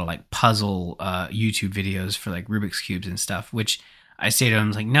watching a lot of puzzle YouTube videos for Rubik's cubes and stuff. Which I say to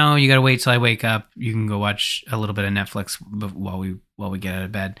him, no, you gotta wait till I wake up. You can go watch a little bit of Netflix while we get out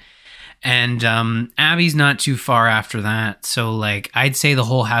of bed. And Abby's not too far after that. So I'd say the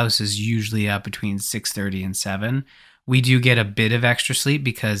whole house is usually up between 6:30 and 7. We do get a bit of extra sleep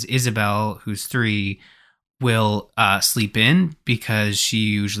because Isabel, who's 3, will sleep in because she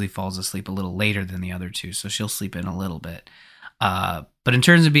usually falls asleep a little later than the other two. So she'll sleep in a little bit. But in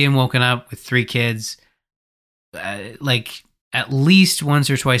terms of being woken up with 3 kids, at least once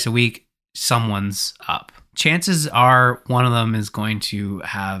or twice a week, someone's up. Chances are one of them is going to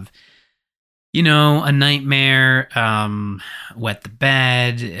have, a nightmare, wet the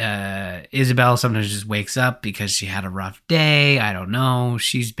bed. Isabel sometimes just wakes up because she had a rough day. I don't know.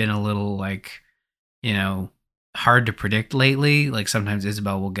 She's been a little hard to predict lately. Sometimes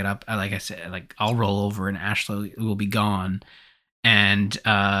Isabel will get up. Like I said, I'll roll over and Ashley will be gone. And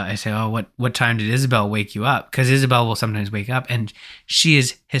I say, oh, what time did Isabel wake you up? Because Isabel will sometimes wake up and she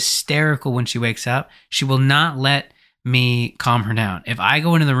is hysterical when she wakes up. She will not let me calm her down. If I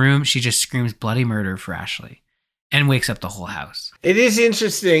go into the room, she just screams bloody murder for Ashley and wakes up the whole house. It is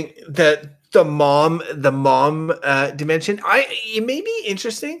interesting that the mom dimension, it may be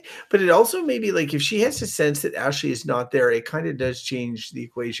interesting, but it also may be if she has a sense that Ashley is not there, it kind of does change the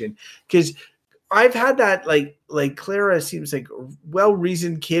equation. Because I've had that, Clara seems like a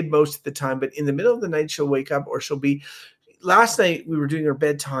well-reasoned kid most of the time, but in the middle of the night, she'll wake up, or she'll be, last night we were doing her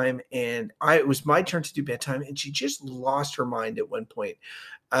bedtime and it was my turn to do bedtime, and she just lost her mind at one point.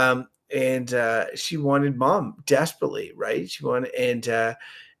 And she wanted mom desperately, right? She wanted,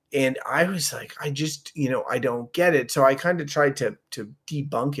 and I was like, I just, I don't get it. So I kind of tried to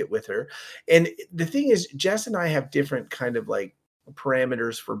debunk it with her. And the thing is, Jess and I have different kind of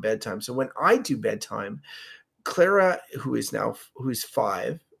parameters for bedtime. So when I do bedtime, Clara, who's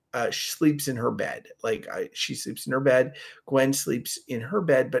 5, sleeps in her bed. She sleeps in her bed. Gwen sleeps in her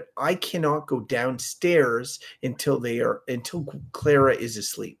bed, but I cannot go downstairs until Clara is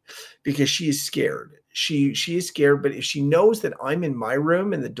asleep because she is scared. She is scared, but if she knows that I'm in my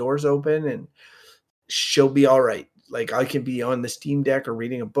room and the door's open, and she'll be all right. I can be on the Steam Deck or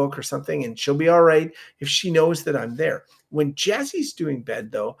reading a book or something, and she'll be all right if she knows that I'm there. When Jesse's doing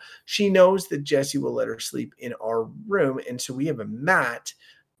bed, though, she knows that Jesse will let her sleep in our room. And so we have a mat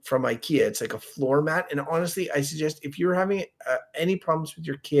from IKEA. It's like a floor mat. And honestly, I suggest if you're having any problems with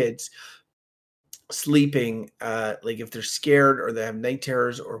your kids sleeping, if they're scared or they have night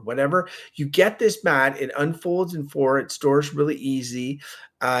terrors or whatever, you get this mat. It unfolds in 4. It stores really easy.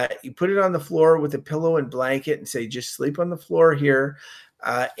 You put it on the floor with a pillow and blanket and say, just sleep on the floor here.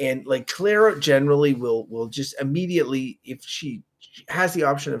 And Clara generally will just immediately, if she has the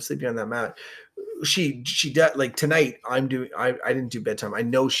option of sleeping on that mat, she does. Tonight I didn't do bedtime. I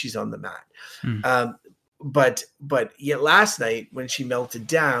know she's on the mat. But yet last night when she melted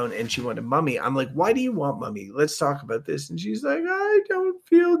down and she wanted mommy, I'm like, why do you want mommy? Let's talk about this. And she's like, I don't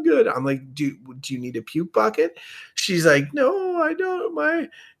feel good. I'm like, do you need a puke bucket? She's like, no, I don't.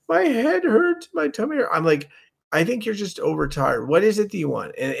 My head hurts. My tummy hurts. I'm like, I think you're just overtired. What is it that you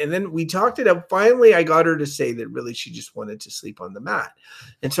want? And then we talked it up. Finally, I got her to say that really she just wanted to sleep on the mat.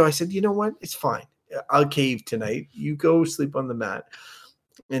 And so I said, you know what? It's fine. I'll cave tonight. You go sleep on the mat.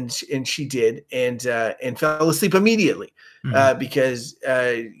 And she did, and fell asleep immediately because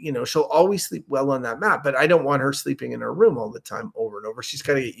she'll always sleep well on that mat. But I don't want her sleeping in her room all the time over and over. She's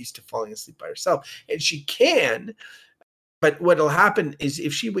got to get used to falling asleep by herself, and she can. But what'll happen is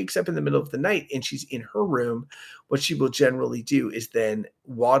if she wakes up in the middle of the night and she's in her room, what she will generally do is then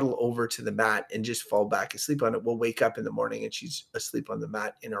waddle over to the mat and just fall back asleep on it. We'll wake up in the morning and she's asleep on the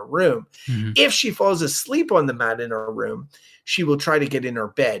mat in her room. Mhm. If she falls asleep on the mat in her room, she will try to get in her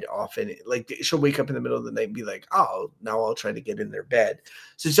bed often. Like she'll wake up in the middle of the night and be like, oh, now I'll try to get in their bed.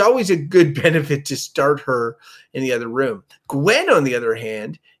 So it's always a good benefit to start her in the other room. Gwen, on the other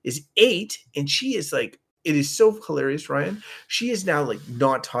hand, is 8 and she is like, it is so hilarious, Ryan. She is now like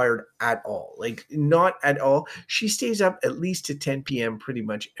not tired at all. Like not at all. She stays up at least to 10 p.m. pretty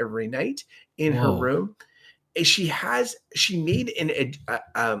much every night in her Whoa. room. And she made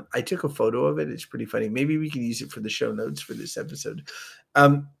I took a photo of it. It's pretty funny. Maybe we can use it for the show notes for this episode.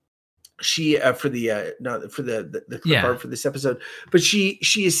 She for the not for the clip art for this episode, but she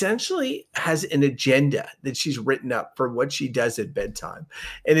essentially has an agenda that she's written up for what she does at bedtime.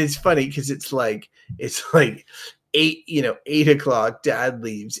 And it's funny because it's like 8 o'clock dad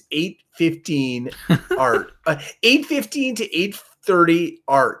leaves, 8:15 art, 8:15 to 8:30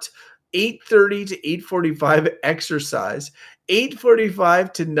 art, 8:30 to 8:45 exercise,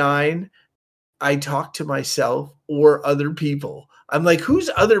 8:45 to 9 I talk to myself or other people. I'm like, who's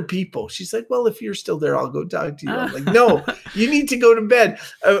other people? She's like, well, if you're still there, I'll go talk to you. I'm like, no, you need to go to bed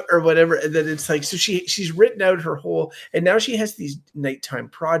or whatever. And then it's like, so she's written out her whole, and now she has these nighttime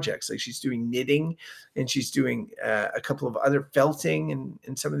projects. Like she's doing knitting and she's doing a couple of other felting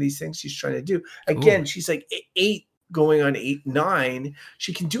and some of these things she's trying to do. Again, she's like 8 going on 8, 9.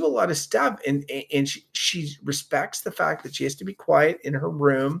 She can do a lot of stuff. And she respects the fact that she has to be quiet in her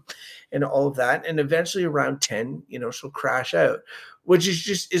room and all of that. And eventually around 10, she'll crash out, which is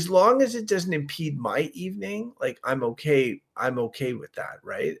just, as long as it doesn't impede my evening, like I'm okay with that.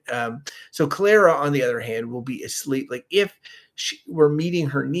 Right. So Clara, on the other hand, will be asleep. Like if we're meeting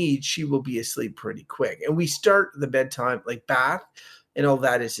her needs, she will be asleep pretty quick. And we start the bedtime, like bath and all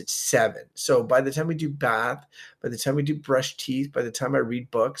that, is at 7. So by the time we do bath, by the time we do brush teeth, by the time I read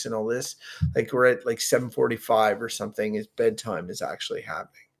books and all this, like we're at like 7:45 or something, is bedtime is actually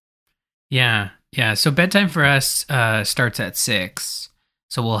happening. Yeah. So bedtime for us starts at 6.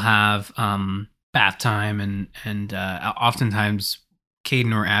 So we'll have bath time and oftentimes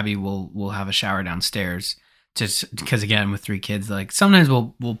Caden or Abby will have a shower downstairs. Just because, again, with 3 kids, like sometimes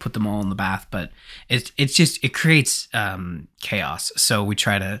we'll put them all in the bath, but it creates chaos. So we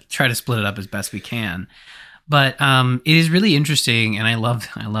try to split it up as best we can. But it is really interesting, and I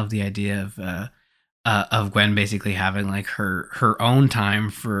love the idea of Gwen basically having like her own time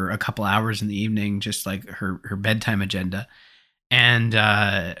for a couple hours in the evening, just like her bedtime agenda. And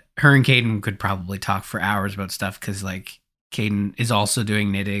her and Caden could probably talk for hours about stuff because like Caden is also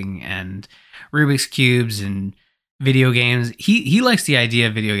doing knitting and Rubik's cubes and video games. He likes the idea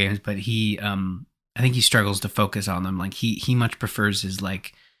of video games, but I think he struggles to focus on them. Like he much prefers his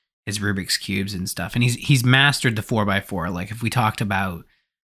Rubik's cubes and stuff. And he's mastered the 4x4. Like if we talked about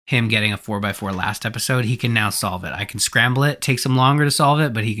him getting a 4x4 last episode, he can now solve it. I can scramble it. Takes him longer to solve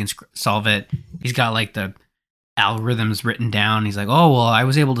it, but he can solve it. He's got like the algorithms written down. He's like, oh, well, I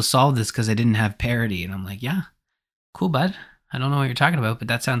was able to solve this because I didn't have parity. And I'm like, yeah, cool, bud. I don't know what you're talking about, but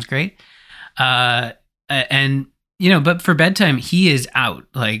that sounds great. And but for bedtime, he is out.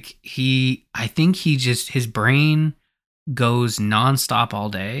 Like I think his brain goes nonstop all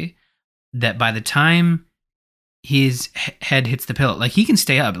day, that by the time his head hits the pillow, like he can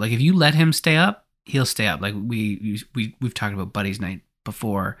stay up. Like if you let him stay up, he'll stay up. Like we've talked about buddies night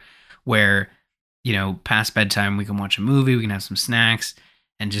before, where, past bedtime, we can watch a movie, we can have some snacks,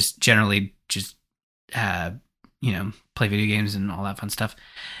 and just generally just, play video games and all that fun stuff.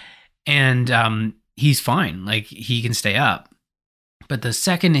 And he's fine. Like he can stay up. But the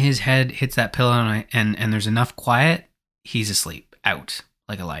second his head hits that pillow and there's enough quiet, he's asleep, out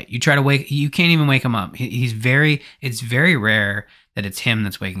like a light. You try to you can't even wake him up. It's very rare that it's him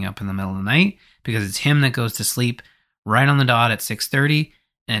that's waking up in the middle of the night, because it's him that goes to sleep right on the dot at 6:30,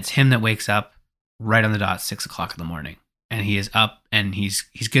 and it's him that wakes up right on the dot 6 o'clock in the morning. And he is up and he's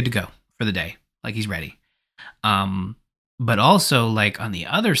good to go for the day. Like he's ready. But also, like, on the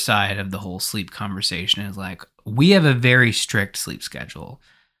other side of the whole sleep conversation is like, we have a very strict sleep schedule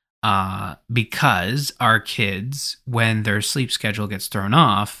because our kids, when their sleep schedule gets thrown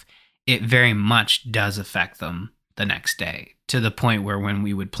off, it very much does affect them the next day, to the point where when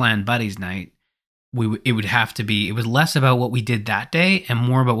we would plan buddies night, it was less about what we did that day and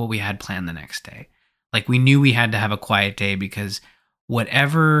more about what we had planned the next day. Like we knew we had to have a quiet day, because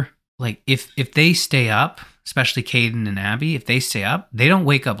whatever, like if they stay up, especially Caden and Abby, if they stay up, they don't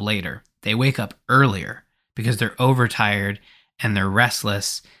wake up later. They wake up earlier because they're overtired and they're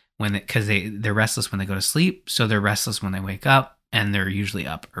restless because they're restless when they go to sleep, so they're restless when they wake up, and they're usually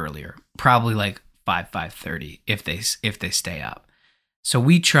up earlier, probably like 5:30 if they stay up. So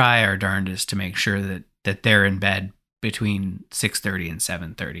we try our darndest to make sure that they're in bed between 6:30 and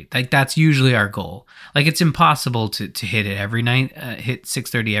 7:30. Like that's usually our goal. Like it's impossible to hit it every night, hit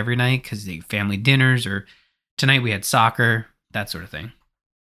 6:30 every night because the family dinners, or tonight we had soccer, that sort of thing.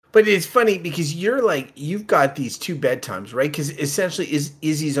 But it's funny because you've got these two bedtimes, right? Because essentially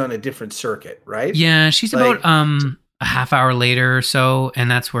Izzy's on a different circuit, right? Yeah, she's about a half hour later or so,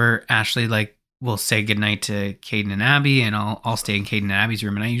 and that's where Ashley like will say goodnight to Caden and Abby, and I'll stay in Caden and Abby's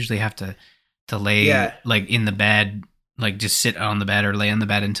room, and I usually have to lay like in the bed, like just sit on the bed or lay on the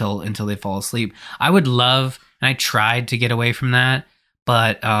bed until they fall asleep. I would love, and I tried to get away from that,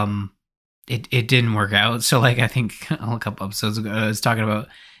 but it didn't work out. So like I think a couple episodes ago I was talking about,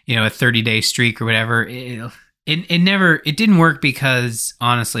 a 30-day streak or whatever. It didn't work because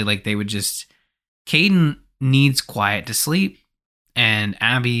honestly, like they would just, Caden needs quiet to sleep, and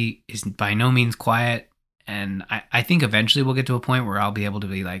Abby is by no means quiet. And I think eventually we'll get to a point where I'll be able to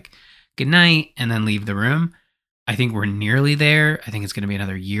be like, good night, and then leave the room. I think we're nearly there. I think it's going to be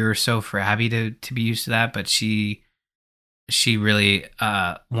another year or so for Abby to be used to that, but she really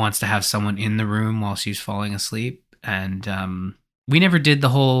wants to have someone in the room while she's falling asleep. And we never did the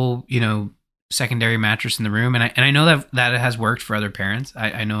whole, secondary mattress in the room. And I know that it has worked for other parents.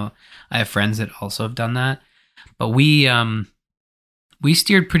 I know I have friends that also have done that, but we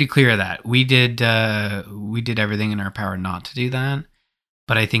steered pretty clear of that. We did everything in our power not to do that,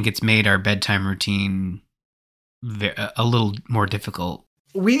 but I think it's made our bedtime routine a little more difficult.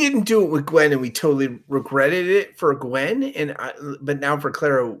 We didn't do it with Gwen, and we totally regretted it for Gwen. But now for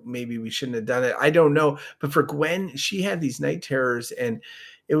Clara, maybe we shouldn't have done it. I don't know. But for Gwen, she had these night terrors, and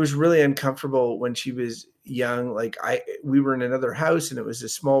it was really uncomfortable when she was young. Like we were in another house, and it was a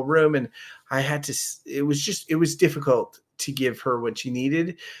small room, and it was difficult to give her what she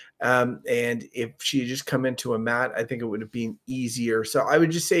needed. And if she had just come into a mat, I think it would have been easier. So I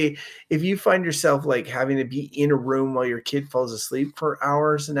would just say, if you find yourself like having to be in a room while your kid falls asleep for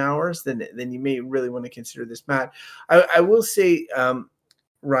hours and hours, then you may really want to consider this mat. I will say,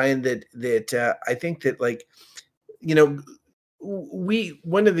 Ryan, that I think that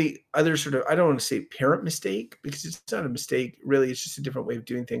one of the other sort of, I don't want to say parent mistake, because it's not a mistake really, it's just a different way of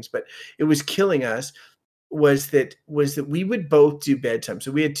doing things, but it was killing us, was that we would both do bedtime. So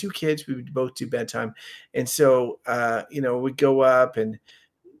we had two kids, we would both do bedtime. And so, we'd go up, and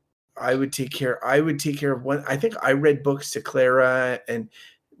I would take care of one. I think I read books to Clara, and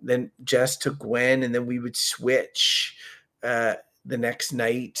then Jess to Gwen, and then we would switch the next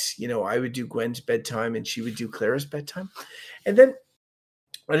night. I would do Gwen's bedtime and she would do Clara's bedtime. And then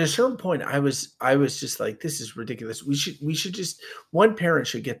at a certain point, I was just like, this is ridiculous. We should just, one parent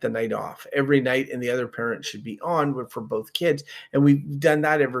should get the night off every night, and the other parent should be on for both kids. And we've done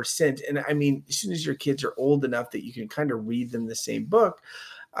that ever since. And I mean, as soon as your kids are old enough that you can kind of read them the same book,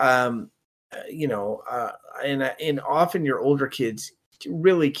 and often your older kids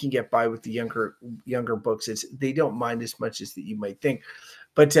really can get by with the younger books. They don't mind as much as that you might think.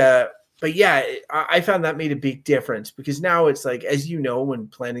 But yeah, I found that made a big difference, because now it's like, as you know, when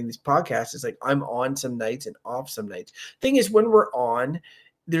planning these podcasts, it's like I'm on some nights and off some nights. Thing is, when we're on,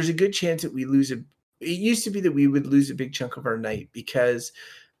 there's a good chance that we lose it used to be that we would lose a big chunk of our night because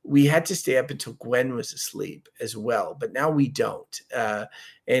we had to stay up until Gwen was asleep as well. But now we don't.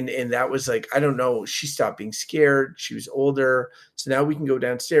 And that was like, I don't know, she stopped being scared. She was older. So now we can go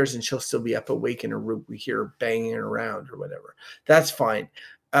downstairs and she'll still be up awake in her room. We hear her banging around or whatever. That's fine.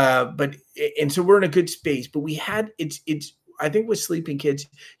 And so we're in a good space, but I think with sleeping kids,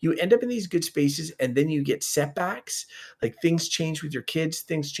 you end up in these good spaces and then you get setbacks, like things change with your kids,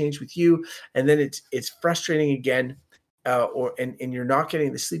 things change with you. And then it's frustrating again. And you're not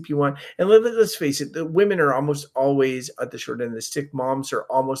getting the sleep you want. And let's face it, the women are almost always at the short end of the stick. Moms are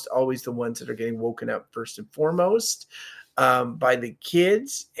almost always the ones that are getting woken up first and foremost by the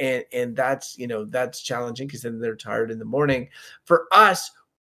kids. And that's challenging because then they're tired in the morning. For us,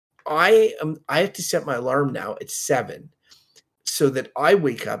 I have to set my alarm now at 7 so that I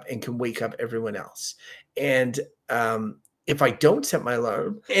wake up and can wake up everyone else. And if I don't set my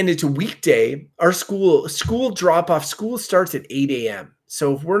alarm and it's a weekday, our school drop-off, school starts at 8 a.m.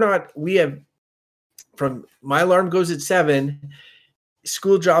 So if my alarm goes at 7,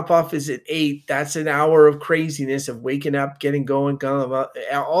 school drop-off is at 8. That's an hour of craziness of waking up, getting going,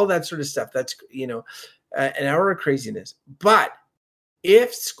 all that sort of stuff. That's, an hour of craziness. But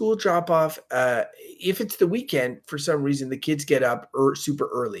if school drop off, if it's the weekend, for some reason the kids get up super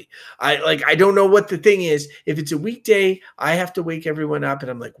early. I don't know what the thing is. If it's a weekday, I have to wake everyone up,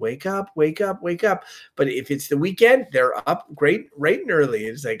 and I'm like, wake up, wake up, wake up. But if it's the weekend, they're up great, right and early.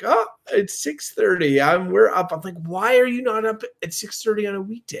 It's like, oh, it's 6:30. We're up. I'm like, why are you not up at 6:30 on a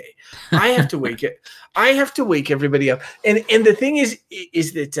weekday? I have to wake it. I have to wake everybody up. And the thing is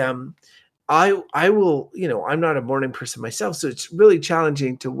that I will, I'm not a morning person myself, so it's really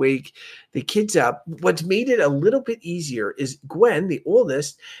challenging to wake the kids up. What's made it a little bit easier is Gwen, the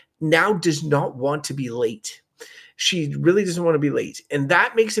oldest, now does not want to be late. She really doesn't want to be late. And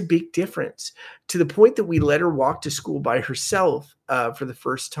that makes a big difference, to the point that we let her walk to school by herself for the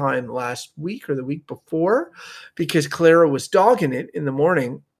first time last week or the week before, because Clara was dogging it in the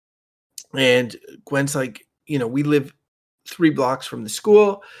morning. And Gwen's like, we live 3 blocks from the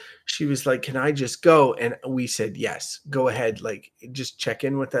school. She was like, can I just go? And we said, yes, go ahead. Like, just check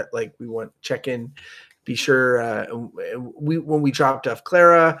in with that. Like, we want check in, be sure. When we dropped off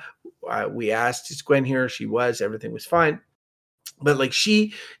Clara, we asked, is Gwen here? She was, everything was fine. But like,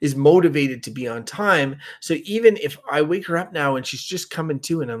 she is motivated to be on time. So even if I wake her up now and she's just coming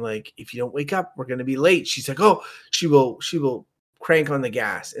to, and I'm like, if you don't wake up, we're going to be late. She's like, oh, she will crank on the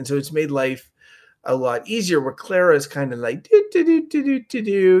gas. And so it's made life a lot easier, where Clara is kind of like,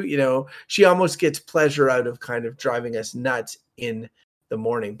 she almost gets pleasure out of kind of driving us nuts in the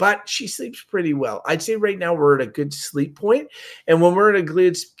morning, but she sleeps pretty well. I'd say right now we're at a good sleep point. And when we're at a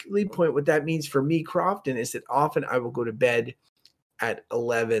good sleep point, what that means for me, Crofton, is that often I will go to bed at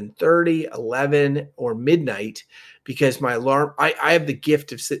 11:30, 11 or midnight, because my alarm, I have the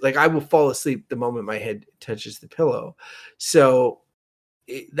gift of sleep. Like, I will fall asleep the moment my head touches the pillow. So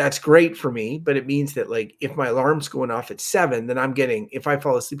that's great for me, but it means that, like, if my alarm's going off at 7, then if I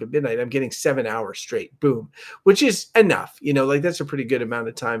fall asleep at midnight, I'm getting 7 hours straight, boom, which is enough, like, that's a pretty good amount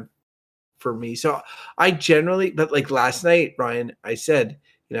of time for me. So I generally, but like last night, Ryan, I said,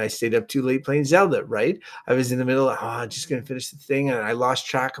 I stayed up too late playing Zelda, right? I was in the middle of, I'm just going to finish the thing, and I lost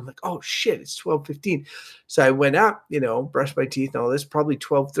track. I'm like, oh shit, it's 12:15. So I went up, brushed my teeth and all this, probably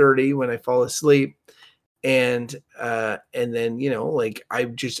 12:30 when I fall asleep. And then, like,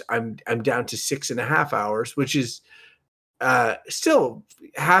 I'm down to 6.5 hours, which is still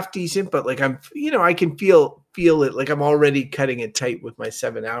half decent, but like, I can feel it, like I'm already cutting it tight with my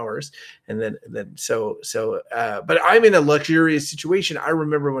 7 hours. And then but I'm in a luxurious situation. I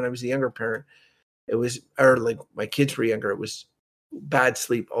remember when I was a younger parent, or like my kids were younger, it was bad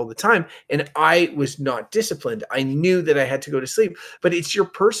sleep all the time, and I was not disciplined. I knew that I had to go to sleep, but it's your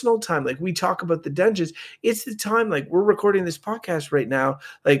personal time. Like, we talk about the dungeons, it's the time, like, we're recording this podcast right now,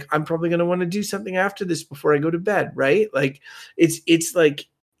 like, I'm probably going to want to do something after this before I go to bed, right? Like, it's like,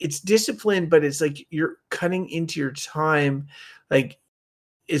 it's discipline, but it's like you're cutting into your time, like,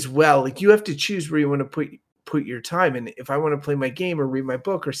 as well. Like, you have to choose where you want to put your time. And if I want to play my game or read my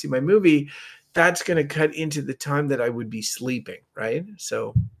book or see my movie, that's going to cut into the time that I would be sleeping, right?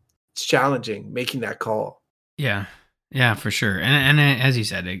 So it's challenging making that call. Yeah, for sure. And as you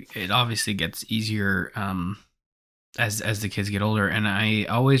said, it obviously gets easier as the kids get older. And I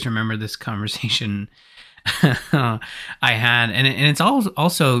always remember this conversation I had, and it's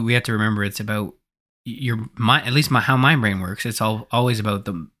also, we have to remember, it's about your mind, at least how my brain works. It's always about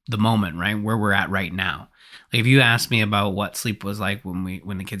the moment, right? Where we're at right now. Like, if you asked me about what sleep was like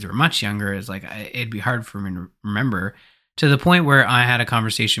when the kids were much younger, it's like, it'd be hard for me to remember, to the point where I had a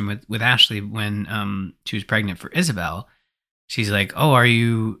conversation with Ashley when she was pregnant for Isabel. She's like, oh, are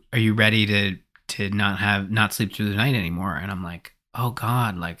you ready to not sleep through the night anymore? And I'm like, oh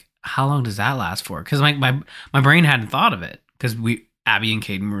God, like, how long does that last for? Because my brain hadn't thought of it, because Abby and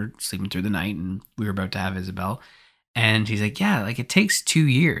Caden were sleeping through the night and we were about to have Isabel. And she's like, yeah, like, it takes 2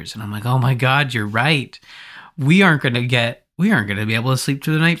 years. And I'm like, oh my God, you're right. We aren't going to be able to sleep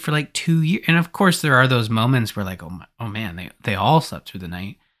through the night for like 2 years. And of course there are those moments where, like, oh man, they all slept through the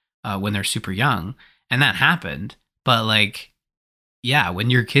night when they're super young, and that happened. But like, yeah, when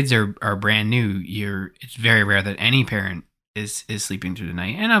your kids are brand new, it's very rare that any parent is sleeping through the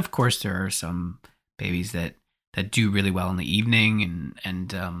night. And of course there are some babies that do really well in the evening,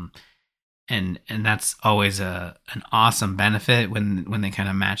 and that's always an awesome benefit when they kind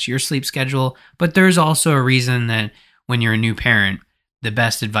of match your sleep schedule. But there's also a reason that when you're a new parent, the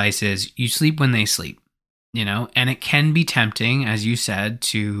best advice is you sleep when they sleep, and it can be tempting, as you said,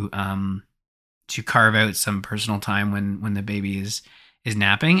 to carve out some personal time when the baby is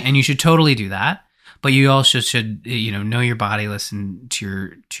napping, and you should totally do that. But you also should, know your body, listen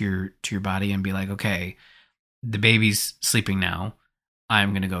to your body, and be like, okay, the baby's sleeping now,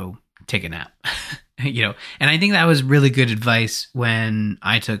 I'm going to go take a nap. you know, and I think that was really good advice when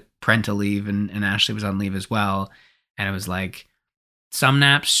I took parental leave and Ashley was on leave as well. And it was like, some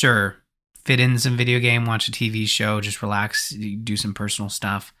naps, sure, fit in some video game, watch a TV show, just relax, do some personal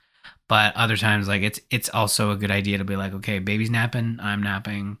stuff. But other times, like it's also a good idea to be like, okay, baby's napping, I'm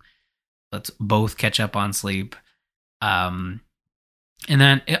napping, let's both catch up on sleep. And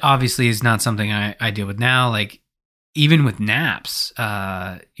then it obviously is not something I deal with now. Like even with naps,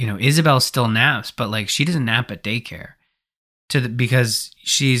 you know, Isabel still naps, but like she doesn't nap at daycare because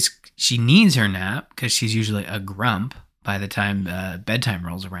she needs her nap because she's usually a grump by the time bedtime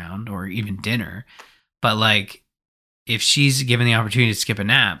rolls around or even dinner. But like if she's given the opportunity to skip a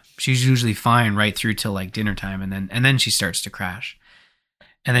nap, she's usually fine right through till like dinner time, and then she starts to crash.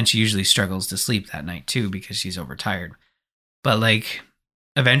 And then she usually struggles to sleep that night too because she's overtired. But like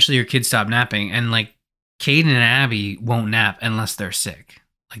eventually your kids stop napping, and like Caden and Abby won't nap unless they're sick.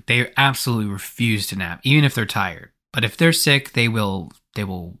 Like they absolutely refuse to nap, even if they're tired. But if they're sick, they will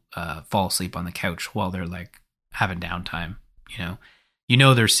fall asleep on the couch while they're like having downtime. You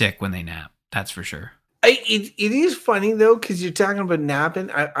know they're sick when they nap. That's for sure. It is funny though, because you're talking about napping,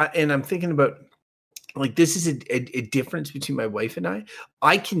 and I'm thinking about like this is a difference between my wife and I.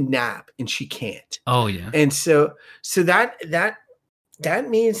 I can nap and she can't. Oh yeah. And so that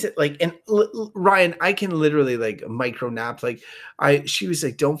means that like, and Ryan, I can literally like micro nap. Like she was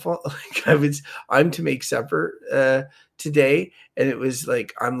like, don't fall. Like I'm to make supper today, and it was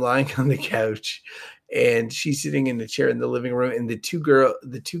like I'm lying on the couch, and she's sitting in the chair in the living room, and the two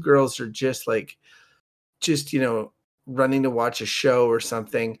girls are just running to watch a show or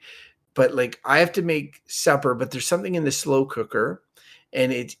something. But like I have to make supper, but there's something in the slow cooker,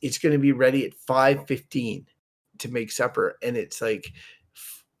 and it's going to be ready at 5:15 to make supper, and it's like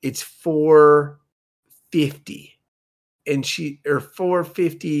it's 4:50, and or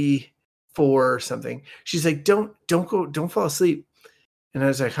 4:54 or something. She's like, don't fall asleep. And I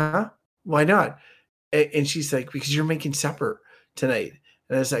was like, huh? Why not? And she's like, because you're making supper tonight.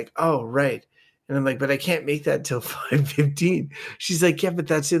 And I was like, oh right. And I'm like, but I can't make that till 5:15. She's like, yeah, but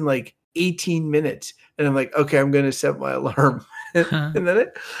that's in like 18 minutes. And I'm like, okay, I'm going to set my alarm. and then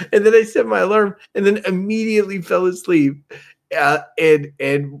I set my alarm and then immediately fell asleep.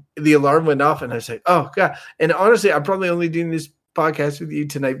 And the alarm went off, and I was like, oh God. And honestly, I'm probably only doing this podcast with you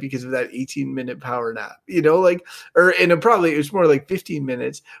tonight because of that 18-minute power nap, and it was more like 15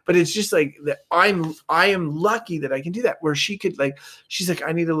 minutes, but it's just like that. I am lucky that I can do that, where she could she's like,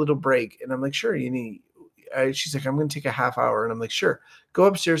 I need a little break. And I'm like, sure, she's like, I'm going to take a half hour. And I'm like, sure, go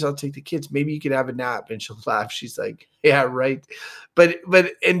upstairs. I'll take the kids. Maybe you could have a nap. And she'll laugh. She's like, yeah, right.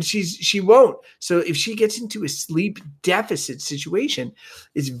 And she won't. So if she gets into a sleep deficit situation,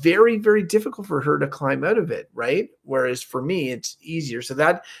 it's very, very difficult for her to climb out of it. Right. Whereas for me, it's easier. So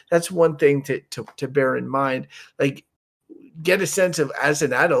that's one thing to bear in mind. Like, get a sense of, as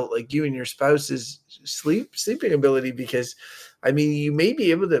an adult, like you and your spouse's sleeping ability, because I mean, you may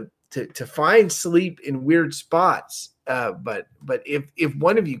be able to find sleep in weird spots. But if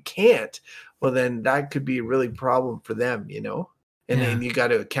one of you can't, well, then that could be a really problem for them, and then you've got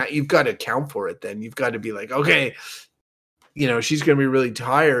to account for it. Then you've got to be like, okay, she's going to be really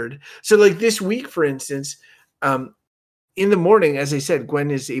tired. So like this week, for instance, in the morning, as I said, Gwen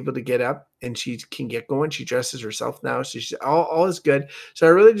is able to get up and she can get going. She dresses herself now. So she's all is good. So I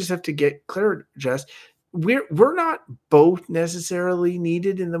really just have to get Claire dressed. We're not both necessarily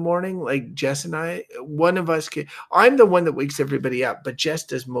needed in the morning. Like Jess and I, one of us I'm the one that wakes everybody up, but Jess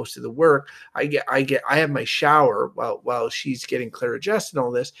does most of the work. I have my shower while she's getting Clara dressed and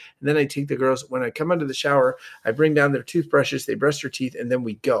all this. And then I take the girls, when I come out of the shower, I bring down their toothbrushes, they brush their teeth, and then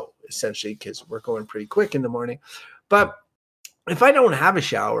we go, essentially, because we're going pretty quick in the morning. But if I don't have a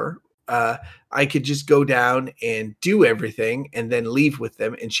shower, I could just go down and do everything and then leave with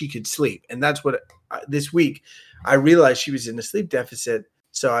them, and she could sleep. And that's what this week I realized she was in a sleep deficit.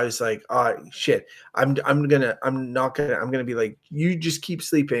 So I was like, oh shit, I'm gonna be like, you just keep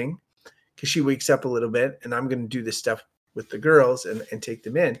sleeping, because she wakes up a little bit, and I'm gonna do this stuff with the girls and take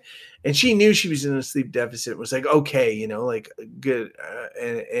them in. And she knew she was in a sleep deficit. It was like, okay, like good,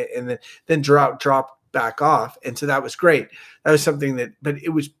 and then drop back off. And so that was great. That was something but it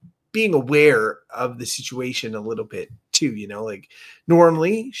was being aware of the situation a little bit too, like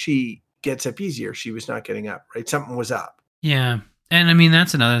normally she gets up easier. She was not getting up, right? Something was up. Yeah. And I mean,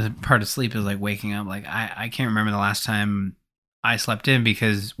 that's another part of sleep, is like waking up. Like I can't remember the last time I slept in,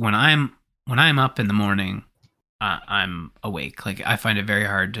 because when I'm up in the morning, I'm awake. Like I find it very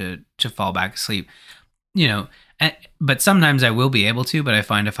hard to fall back asleep, but sometimes I will be able to, but I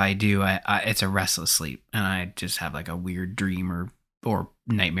find if I do, it's a restless sleep, and I just have like a weird dream or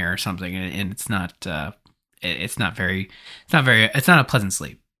nightmare or something, and it's not a pleasant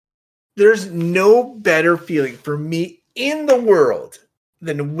sleep. There's no better feeling for me in the world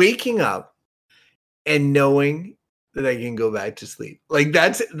than waking up and knowing that I can go back to sleep. Like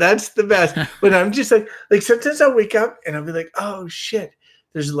that's the best. But I'm just like sometimes I'll wake up and I'll be like, oh shit,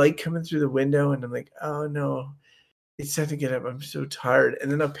 there's light coming through the window, and I'm like, oh no, it's time to get up. I'm so tired.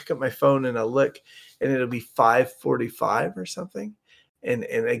 And then I'll pick up my phone and I'll look, and it'll be 5:45 or something. And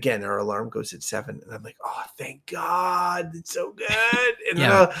again, our alarm goes at 7, and I'm like, oh, thank God, it's so good. And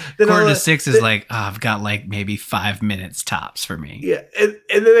yeah, then 5:45 is like, oh, I've got like maybe 5 minutes tops for me. Yeah, and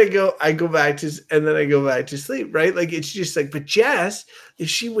then I go back to sleep, right? Like it's just like, but Jess, if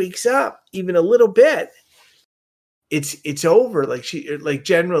she wakes up even a little bit, it's over. Like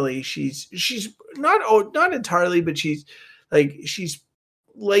generally she's not entirely, but she's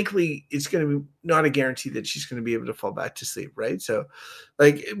likely, it's going to be not a guarantee that she's going to be able to fall back to sleep, right? So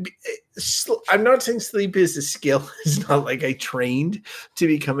like I'm not saying sleep is a skill. It's not like I trained to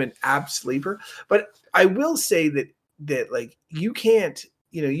become an apt sleeper, but I will say that like you can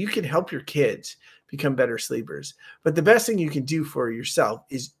help your kids become better sleepers, but the best thing you can do for yourself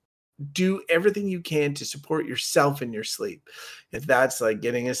is do everything you can to support yourself in your sleep. If that's like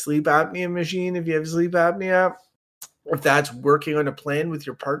getting a sleep apnea machine, if you have sleep apnea, if that's working on a plan with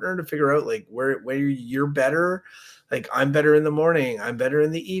your partner to figure out like where you're better, like I'm better in the morning, I'm better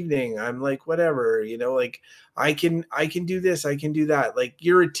in the evening, I'm like whatever, like I can do this, I can do that. Like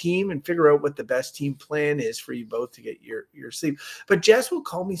you're a team, and figure out what the best team plan is for you both to get your sleep. But Jess will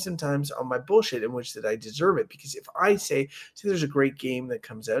call me sometimes on my bullshit, in which that I deserve it, because if I say there's a great game that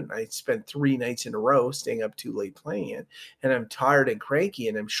comes out and I spent 3 nights in a row staying up too late playing it, and I'm tired and cranky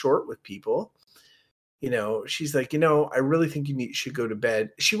and I'm short with people, she's like, I really think you should go to bed.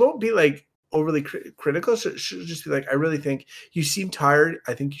 She won't be like overly critical. So she'll just be like, I really think you seem tired.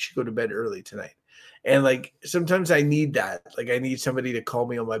 I think you should go to bed early tonight. And like, sometimes I need that. Like I need somebody to call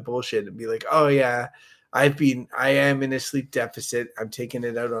me on my bullshit and be like, oh yeah, I am in a sleep deficit. I'm taking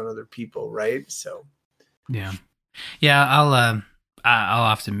it out on other people. Right. So. Yeah. I'll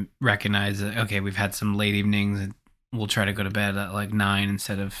often recognize that, okay, we've had some late evenings and we'll try to go to bed at like 9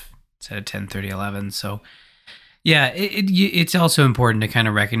 instead of 10:30, 11. So yeah, it's also important to kind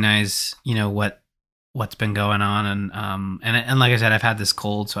of recognize, what's been going on. And like I said, I've had this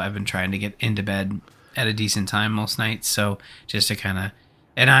cold, so I've been trying to get into bed at a decent time most nights. So just to kind of,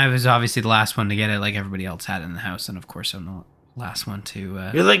 and I was obviously the last one to get it, like everybody else had in the house. And of course I'm the last one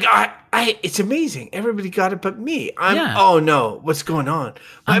to, you're like, it's amazing. Everybody got it but me. Oh no, what's going on?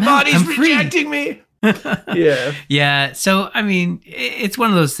 My body's rejecting me. Yeah. So I mean, it's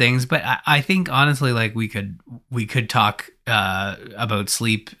one of those things, but I think honestly, like we could talk about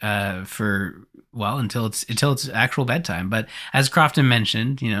sleep until it's actual bedtime. But as Crofton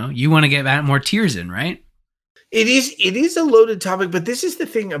mentioned, you want to get more tears in, right? It is a loaded topic, but this is the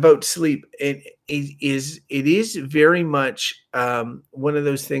thing about sleep. It is very much one of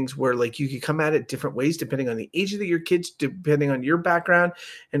those things where like you can come at it different ways depending on the age of your kids, depending on your background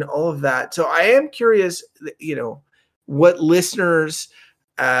and all of that. So I am curious, what listeners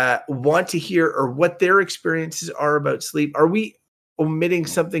want to hear or what their experiences are about sleep. Are we omitting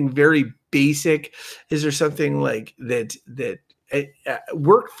something very basic? Is there something like that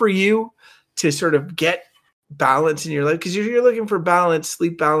worked for you to sort of get balance in your life? Because if you're looking for balance,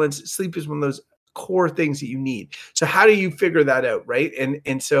 sleep is one of those core things that you need. So how do you figure that out, right?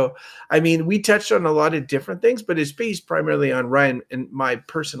 And so, I mean, we touched on a lot of different things, but it's based primarily on Ryan and my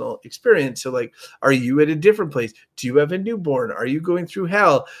personal experience. So like, are you at a different place? Do you have a newborn? Are you going through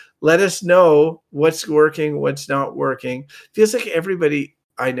hell? Let us know what's working, what's not working. Feels like everybody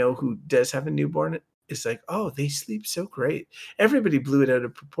I know who does have a newborn, it's like, oh, they sleep so great. Everybody blew it out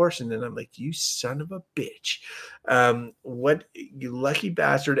of proportion. And I'm like, you son of a bitch. What, you lucky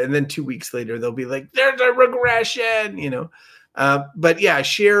bastard. And then 2 weeks later, they'll be like, there's a regression, But yeah,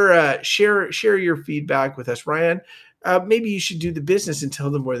 share your feedback with us. Ryan, maybe you should do the business and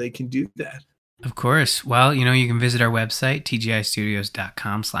tell them where they can do that. Of course. Well, you can visit our website,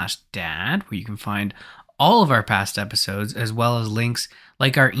 tgistudios.com/dad, where you can find all of our past episodes, as well as links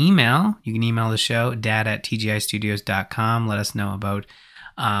like our email. You can email the show, dad@tgistudios.com. Let us know about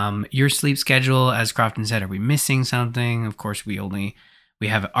your sleep schedule. As Crofton said, are we missing something? Of course, we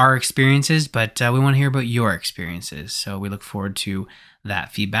have our experiences, but we want to hear about your experiences. So we look forward to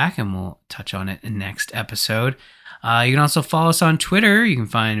that feedback, and we'll touch on it in the next episode. You can also follow us on Twitter. You can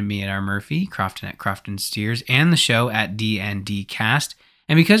find me at R. Murphy, Crofton at Crofton Steers, and the show at DNDcast.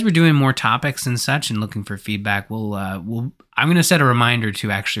 And because we're doing more topics and such and looking for feedback, I'm going to set a reminder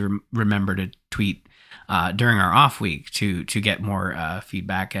to actually remember to tweet during our off week to get more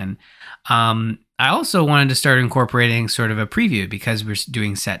feedback. And I also wanted to start incorporating sort of a preview because we're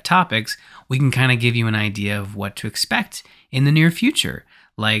doing set topics. We can kind of give you an idea of what to expect in the near future.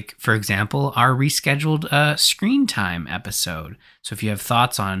 Like, for example, our rescheduled screen time episode. So if you have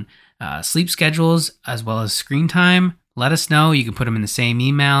thoughts on sleep schedules as well as screen time, let us know. You can put them in the same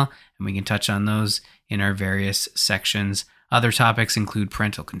email and we can touch on those in our various sections. Other topics include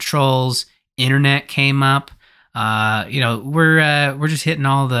parental controls, internet came up. We're just hitting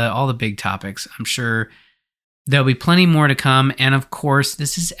all the big topics. I'm sure there'll be plenty more to come. And of course,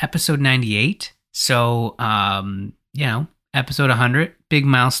 this is episode 98. So, episode 100, big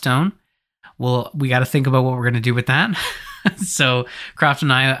milestone. Well, we got to think about what we're going to do with that. So Crofton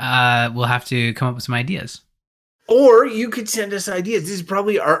and I will have to come up with some ideas. Or you could send us ideas. This is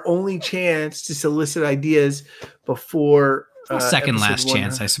probably our only chance to solicit ideas before second last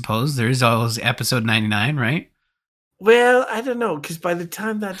chance, I suppose. There's always episode 99, right? Well, I don't know, because by the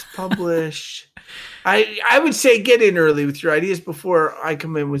time that's published, I would say get in early with your ideas before I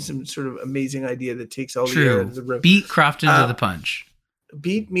come in with some sort of amazing idea that takes all the air out of the room. Beat Crofton to the punch.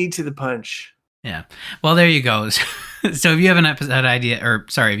 Beat me to the punch. Yeah. Well, there you go. So if you have an if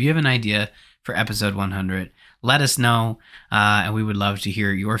you have an idea for episode 100, let us know, and we would love to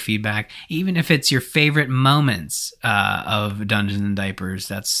hear your feedback. Even if it's your favorite moments of Dungeons and Diapers,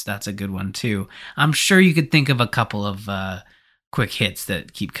 that's a good one too. I'm sure you could think of a couple of quick hits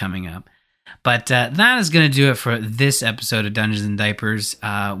that keep coming up. But that is going to do it for this episode of Dungeons and Diapers.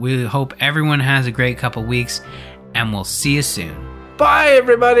 We hope everyone has a great couple weeks, and we'll see you soon. Bye,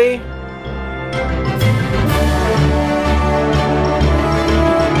 everybody.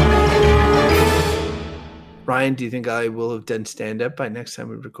 Ryan, do you think I will have done stand-up by next time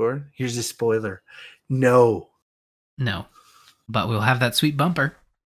we record? Here's a spoiler. No. But we'll have that sweet bumper.